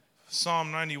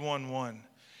 Psalm 91:1.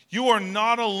 You are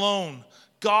not alone.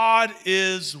 God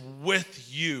is with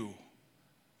you.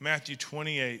 Matthew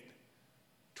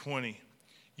 28:20.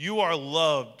 You are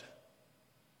loved.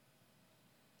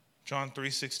 John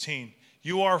 3:16.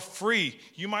 You are free.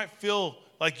 You might feel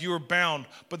like you are bound,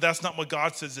 but that's not what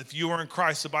God says. If you are in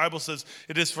Christ, the Bible says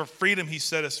it is for freedom He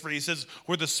set us free. He says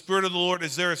where the Spirit of the Lord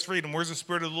is, there is freedom. Where's the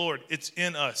Spirit of the Lord? It's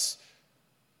in us.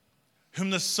 Whom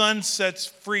the Son sets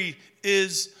free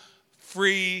is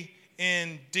free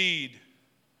indeed.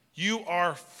 You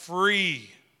are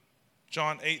free.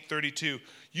 John 8:32.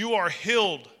 You are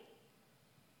healed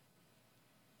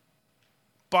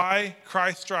by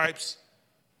Christ's stripes.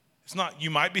 It's not you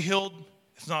might be healed.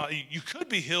 It's not you could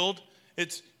be healed.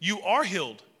 It's you are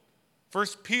healed. 1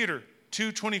 Peter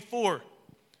 2:24.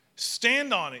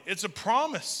 Stand on it. It's a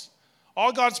promise.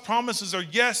 All God's promises are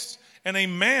yes and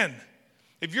amen.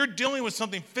 If you're dealing with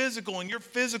something physical in your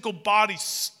physical body,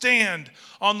 stand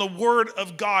on the word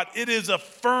of God. It is a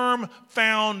firm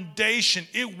foundation.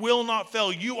 It will not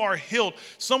fail. You are healed.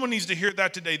 Someone needs to hear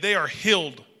that today. They are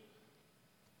healed.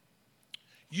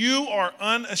 You are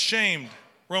unashamed.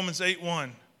 Romans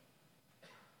 8:1.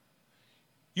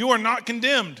 You are not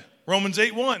condemned. Romans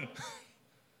 8:1.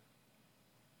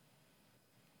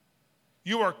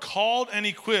 You are called and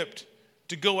equipped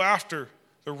to go after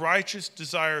the righteous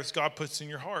desires God puts in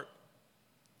your heart.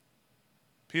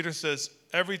 Peter says,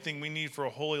 everything we need for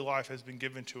a holy life has been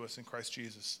given to us in Christ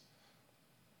Jesus.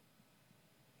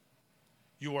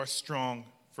 You are strong,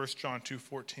 1 John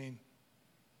 2:14.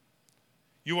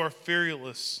 You are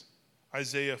fearless,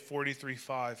 Isaiah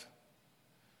 43:5.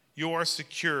 You are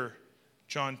secure,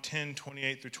 John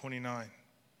 10:28-29.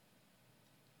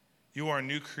 You are a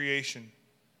new creation,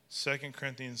 2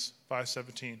 Corinthians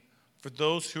 5:17. For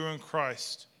those who are in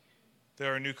Christ, they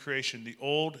are a new creation. The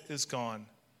old is gone,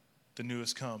 the new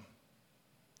has come.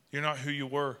 You're not who you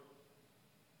were,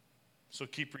 so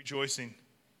keep rejoicing.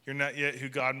 You're not yet who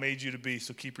God made you to be,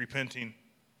 so keep repenting.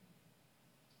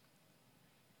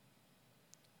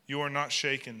 You are not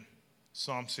shaken,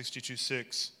 Psalm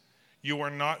 62:6. You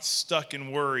are not stuck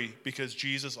in worry because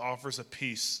Jesus offers a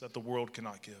peace that the world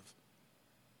cannot give.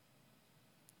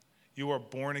 You are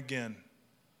born again.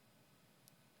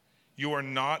 You are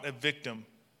not a victim.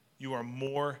 You are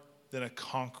more than a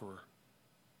conqueror.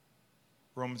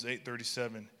 Romans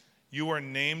 8:37. You are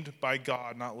named by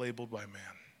God, not labeled by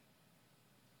man.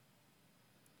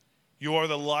 You are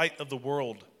the light of the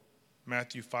world.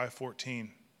 Matthew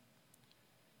 5:14.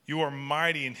 You are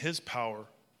mighty in his power.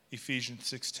 Ephesians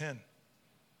 6:10.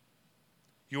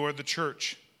 You are the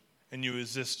church, and you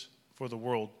exist for the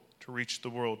world, to reach the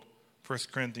world.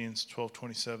 1 Corinthians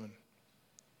 12:27.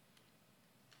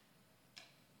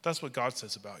 That's what God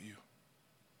says about you.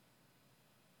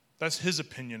 That's his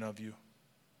opinion of you.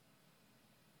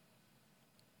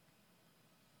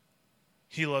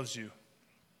 He loves you.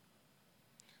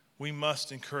 We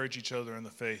must encourage each other in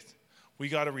the faith. We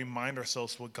got to remind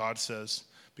ourselves what God says.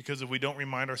 Because if we don't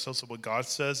remind ourselves of what God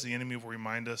says, the enemy will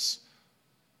remind us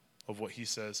of what he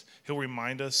says. He'll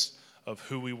remind us of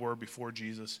who we were before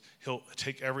Jesus. He'll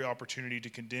take every opportunity to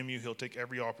condemn you. He'll take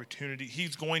every opportunity.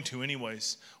 He's going to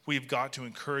anyways. We've got to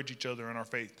encourage each other in our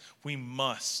faith. We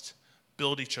must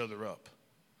build each other up.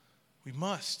 We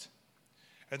must.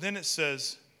 And then it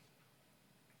says,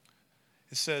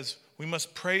 we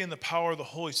must pray in the power of the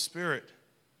Holy Spirit.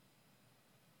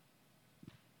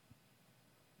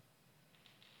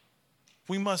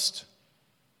 We must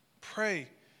pray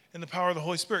in the power of the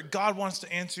Holy Spirit. God wants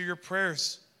to answer your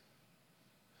prayers.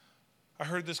 I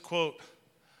heard this quote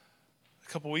a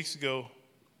couple weeks ago,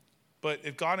 but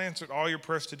if God answered all your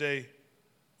prayers today,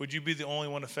 would you be the only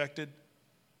one affected?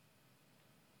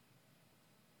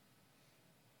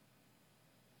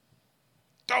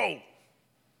 Oh!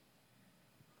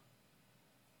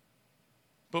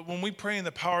 But when we pray in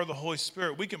the power of the Holy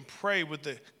Spirit, we can pray with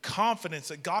the confidence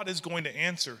that God is going to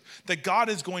answer, that God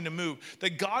is going to move,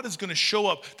 that God is going to show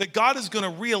up, that God is going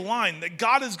to realign, that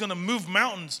God is going to move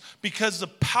mountains because the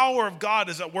power of God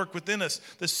is at work within us.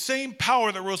 The same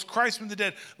power that rose Christ from the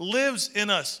dead lives in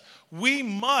us. We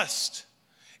must.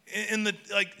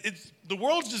 The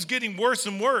world's just getting worse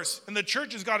and worse, and the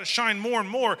church has got to shine more and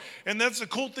more. And that's the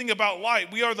cool thing about light.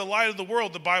 We are the light of the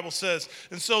world, the Bible says.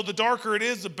 And so the darker it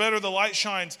is, the better the light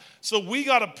shines. So we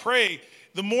got to pray.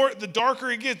 The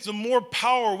darker it gets, the more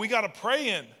power we got to pray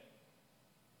in.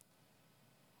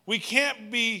 We can't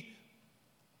be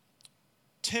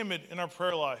timid in our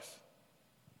prayer life.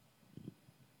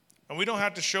 And we don't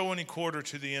have to show any quarter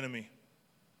to the enemy.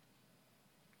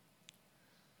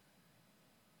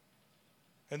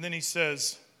 And then he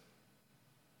says,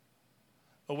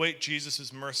 await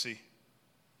Jesus' mercy.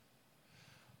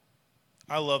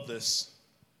 I love this.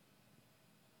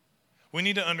 We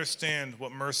need to understand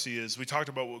what mercy is. We talked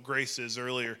about what grace is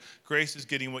earlier. Grace is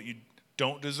getting what you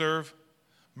don't deserve.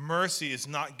 Mercy is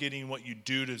not getting what you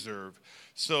do deserve.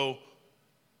 So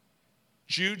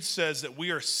Jude says that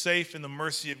we are safe in the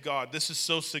mercy of God. This is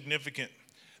so significant.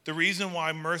 The reason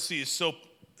why mercy is so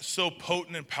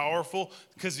potent and powerful,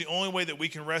 because the only way that we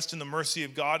can rest in the mercy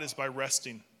of God is by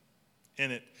resting.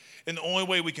 in it. And the only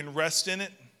way we can rest in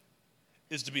it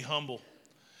is to be humble.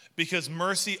 Because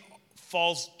mercy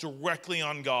falls directly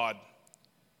on God.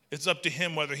 It's up to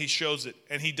him whether he shows it,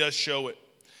 and he does show it.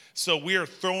 So we are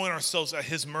throwing ourselves at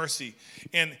his mercy.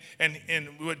 And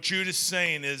what Jude is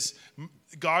saying is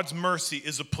God's mercy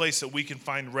is a place that we can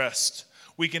find rest.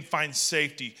 We can find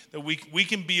safety, that we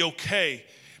can be okay.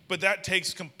 But that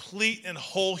takes complete and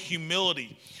whole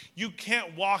humility. You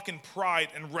can't walk in pride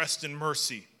and rest in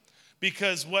mercy.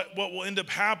 Because what will end up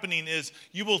happening is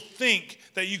you will think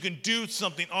that you can do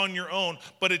something on your own,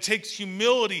 but it takes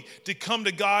humility to come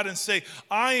to God and say,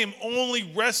 I am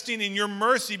only resting in your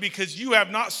mercy because you have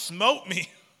not smote me.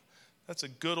 That's a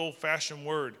good old-fashioned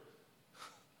word.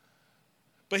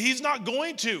 But he's not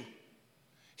going to.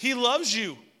 He loves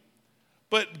you.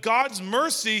 But God's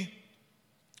mercy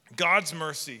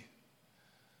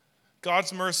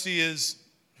is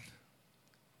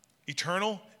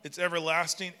eternal, it's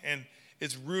everlasting, and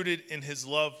it's rooted in his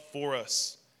love for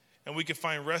us. And we can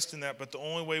find rest in that, but the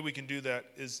only way we can do that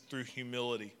is through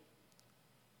humility.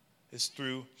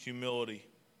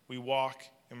 We walk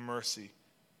in mercy.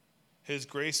 His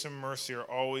grace and mercy are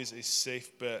always a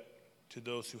safe bet to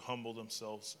those who humble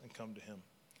themselves and come to him.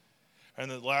 And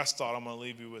the last thought I'm going to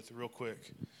leave you with real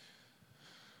quick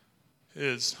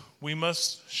is we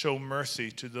must show mercy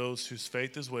to those whose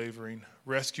faith is wavering,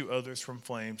 rescue others from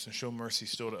flames, and show mercy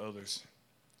still to others.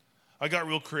 I got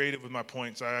real creative with my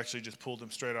points. I actually just pulled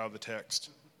them straight out of the text.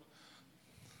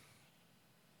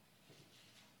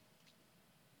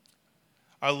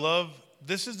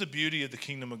 This is the beauty of the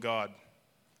kingdom of God.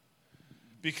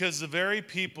 Because the very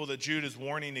people that Jude is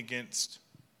warning against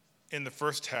in the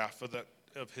first half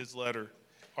of his letter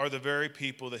are the very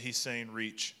people that he's saying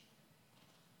reach.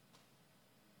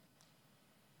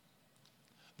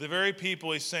 The very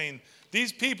people he's saying,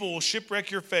 these people will shipwreck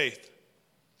your faith.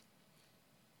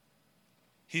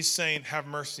 He's saying, have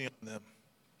mercy on them.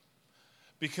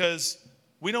 Because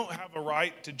we don't have a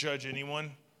right to judge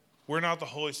anyone. We're not the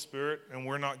Holy Spirit and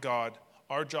we're not God.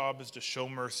 Our job is to show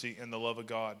mercy and the love of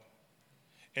God.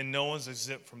 And no one's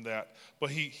exempt from that. But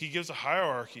he gives a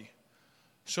hierarchy.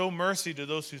 Show mercy to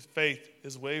those whose faith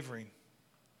is wavering.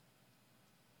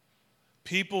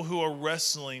 People who are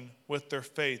wrestling with their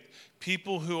faith.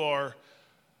 People who are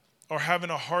having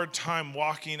a hard time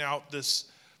walking out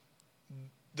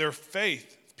their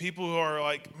faith. People who are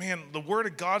like, man, the Word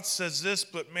of God says this,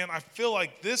 but man, I feel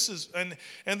like this is, and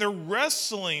they're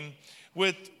wrestling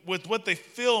with what they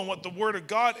feel and what the Word of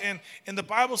God, and the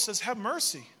Bible says, have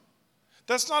mercy.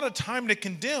 That's not a time to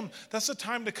condemn. That's a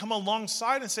time to come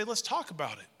alongside and say, let's talk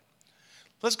about it.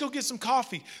 Let's go get some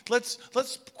coffee. Let's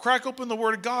crack open the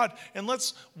Word of God and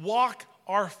let's walk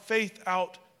our faith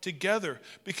out together.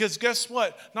 Because guess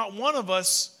what? Not one of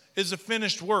us is a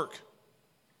finished work.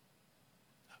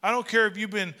 I don't care if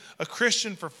you've been a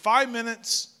Christian for 5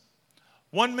 minutes,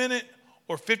 1 minute,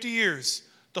 or 50 years.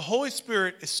 The Holy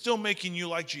Spirit is still making you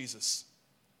like Jesus.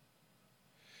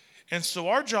 And so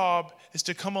our job is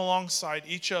to come alongside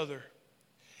each other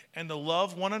and to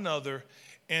love one another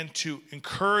and to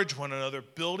encourage one another,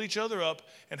 build each other up,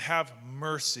 and have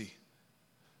mercy.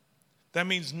 That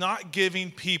means not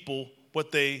giving people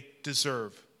what they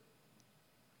deserve.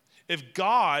 If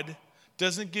God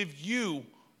doesn't give you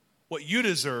what you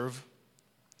deserve,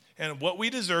 and what we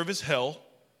deserve is hell,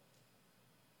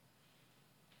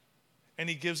 and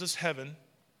he gives us heaven,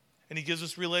 and he gives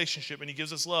us relationship, and he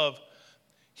gives us love,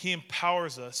 he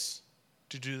empowers us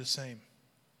to do the same.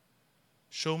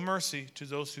 Show mercy to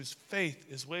those whose faith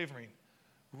is wavering.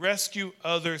 Rescue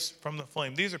others from the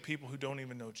flame. These are people who don't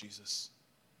even know Jesus.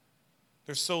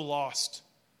 They're so lost.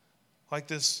 Like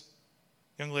this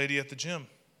young lady at the gym.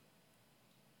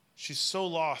 She's so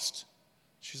lost.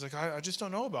 She's like, I just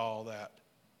don't know about all that.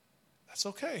 That's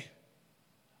okay.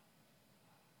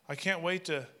 I can't wait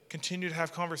to continue to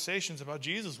have conversations about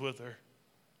Jesus with her.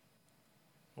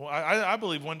 Well, I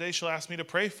believe one day she'll ask me to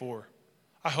pray for her.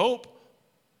 I hope.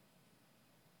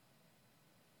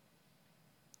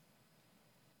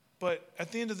 But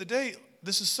at the end of the day,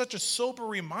 this is such a sober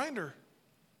reminder.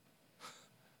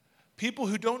 People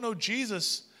who don't know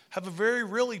Jesus have a very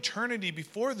real eternity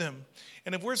before them.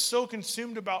 And if we're so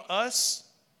consumed about us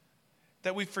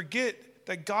that we forget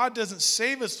that God doesn't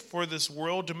save us for this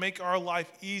world to make our life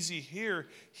easy here.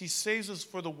 He saves us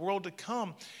for the world to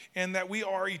come, and that we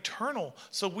are eternal.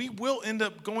 So we will end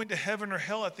up going to heaven or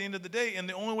hell at the end of the day, and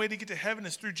the only way to get to heaven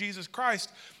is through Jesus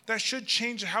Christ. That should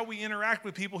change how we interact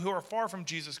with people who are far from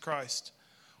Jesus Christ.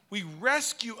 We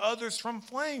rescue others from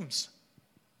flames.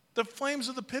 The flames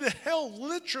of the pit of hell,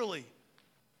 literally.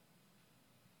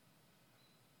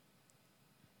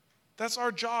 That's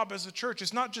our job as a church.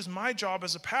 It's not just my job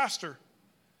as a pastor.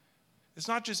 It's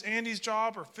not just Andy's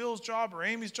job or Phil's job or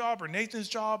Amy's job or Nathan's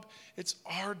job. It's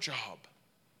our job.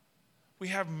 We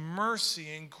have mercy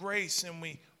and grace and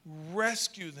we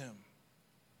rescue them.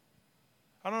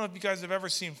 I don't know if you guys have ever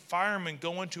seen firemen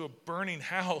go into a burning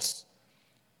house.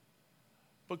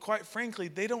 But quite frankly,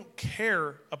 they don't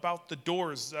care about the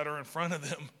doors that are in front of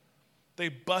them. They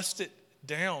bust it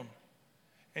down.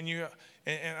 And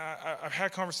I've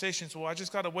had conversations, well, I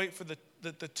just got to wait for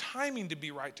the timing to be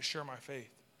right to share my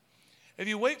faith. If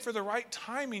you wait for the right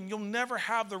timing, you'll never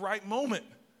have the right moment.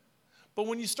 But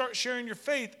when you start sharing your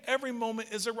faith, every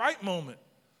moment is the right moment.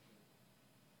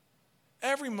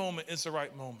 Every moment is the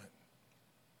right moment.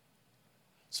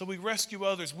 So we rescue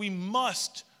others. We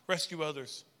must rescue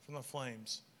others from the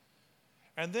flames.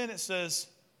 And then it says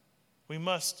we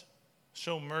must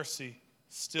show mercy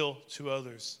still to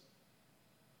others.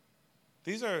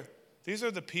 These are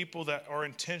the people that are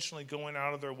intentionally going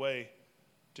out of their way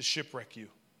to shipwreck you.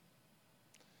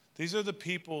 These are the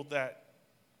people that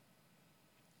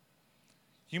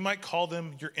you might call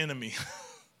them your enemy.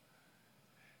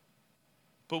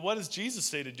 But what does Jesus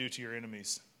say to do to your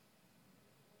enemies?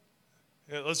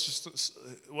 Let's just,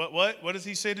 what does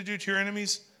he say to do to your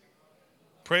enemies?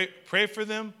 Pray for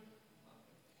them,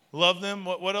 love them.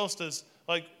 What else does,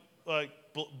 like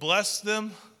bless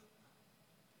them?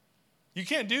 You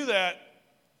can't do that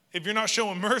if you're not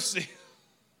showing mercy.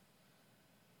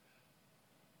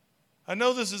 I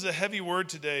know this is a heavy word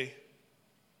today.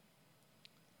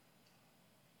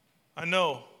 I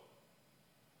know.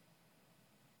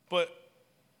 But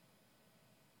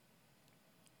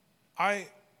I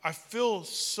feel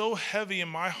so heavy in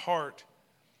my heart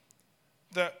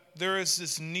that there is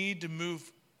this need to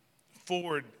move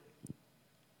forward.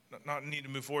 Not need to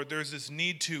move forward. There's this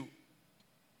need to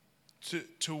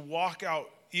walk out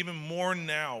even more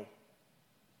now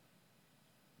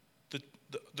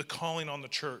the calling on the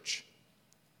church.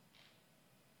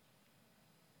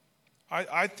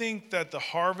 I think that the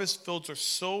harvest fields are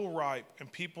so ripe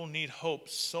and people need hope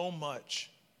so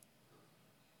much.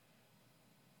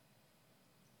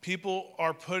 People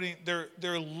are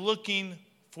they're looking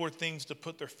for things to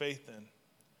put their faith in.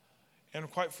 And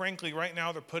quite frankly, right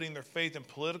now they're putting their faith in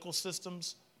political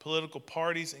systems, political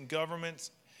parties, and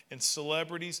governments, and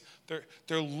celebrities.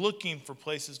 They're looking for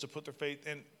places to put their faith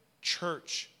in.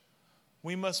 Church,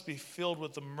 we must be filled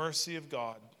with the mercy of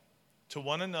God to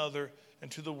one another and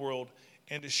to the world,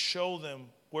 and to show them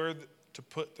where to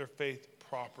put their faith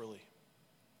properly.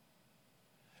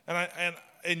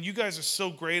 And you guys are so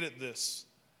great at this,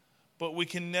 but we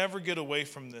can never get away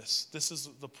from this. This is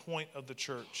the point of the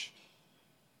church.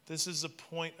 This is the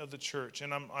point of the church.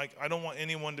 And I don't want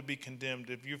anyone to be condemned.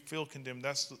 If you feel condemned,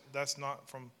 that's not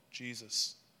from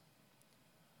Jesus.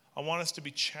 I want us to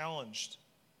be challenged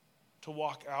to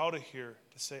walk out of here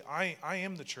to say, I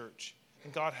am the church.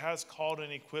 And God has called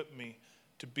and equipped me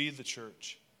to be the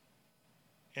church.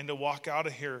 And to walk out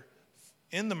of here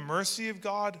in the mercy of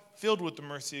God, filled with the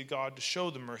mercy of God, to show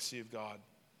the mercy of God.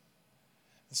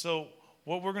 And so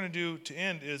what we're going to do to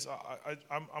end is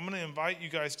I'm going to invite you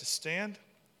guys to stand.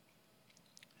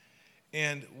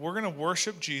 And we're going to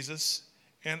worship Jesus.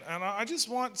 And I just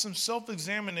want some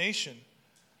self-examination.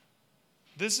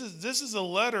 This is a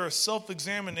letter of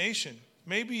self-examination.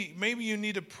 Maybe you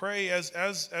need to pray as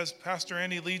Pastor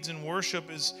Andy leads in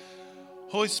worship is,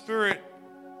 Holy Spirit,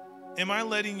 am I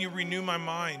letting you renew my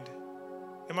mind?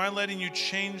 Am I letting you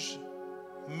change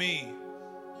me?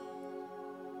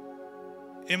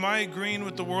 Am I agreeing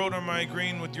with the world or am I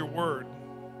agreeing with your word?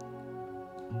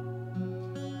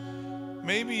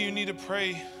 Maybe you need to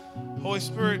pray, Holy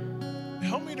Spirit,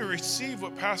 help me to receive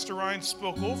what Pastor Ryan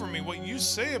spoke over me, what you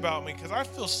say about me, because I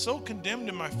feel so condemned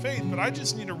in my faith, but I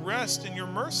just need to rest in your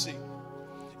mercy.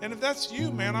 And if that's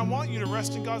you, man, I want you to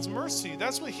rest in God's mercy.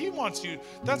 That's what he wants you.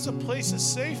 That's a place of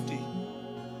safety.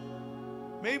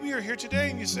 Maybe you're here today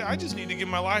and you say, I just need to give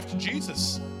my life to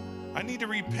Jesus. I need to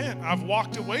repent. I've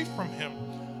walked away from him.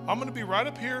 I'm going to be right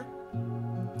up here,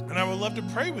 and I would love to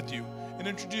pray with you and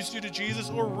introduce you to Jesus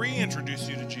or reintroduce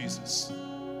you to Jesus.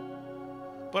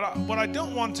 But what I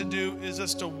don't want to do is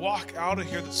us to walk out of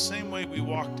here the same way we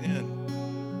walked in.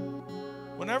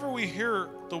 Whenever we hear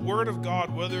the word of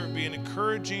God, whether it be an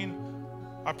encouraging,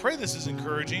 I pray this is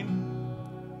encouraging,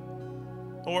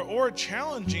 or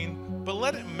challenging, but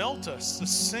let it melt us. The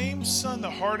same sun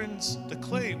that hardens the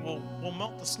clay will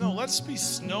melt the snow. Let's be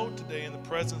snow today in the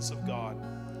presence of God.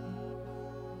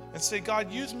 And say,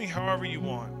 God, use me however you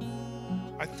want.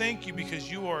 I thank you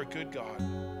because you are a good God.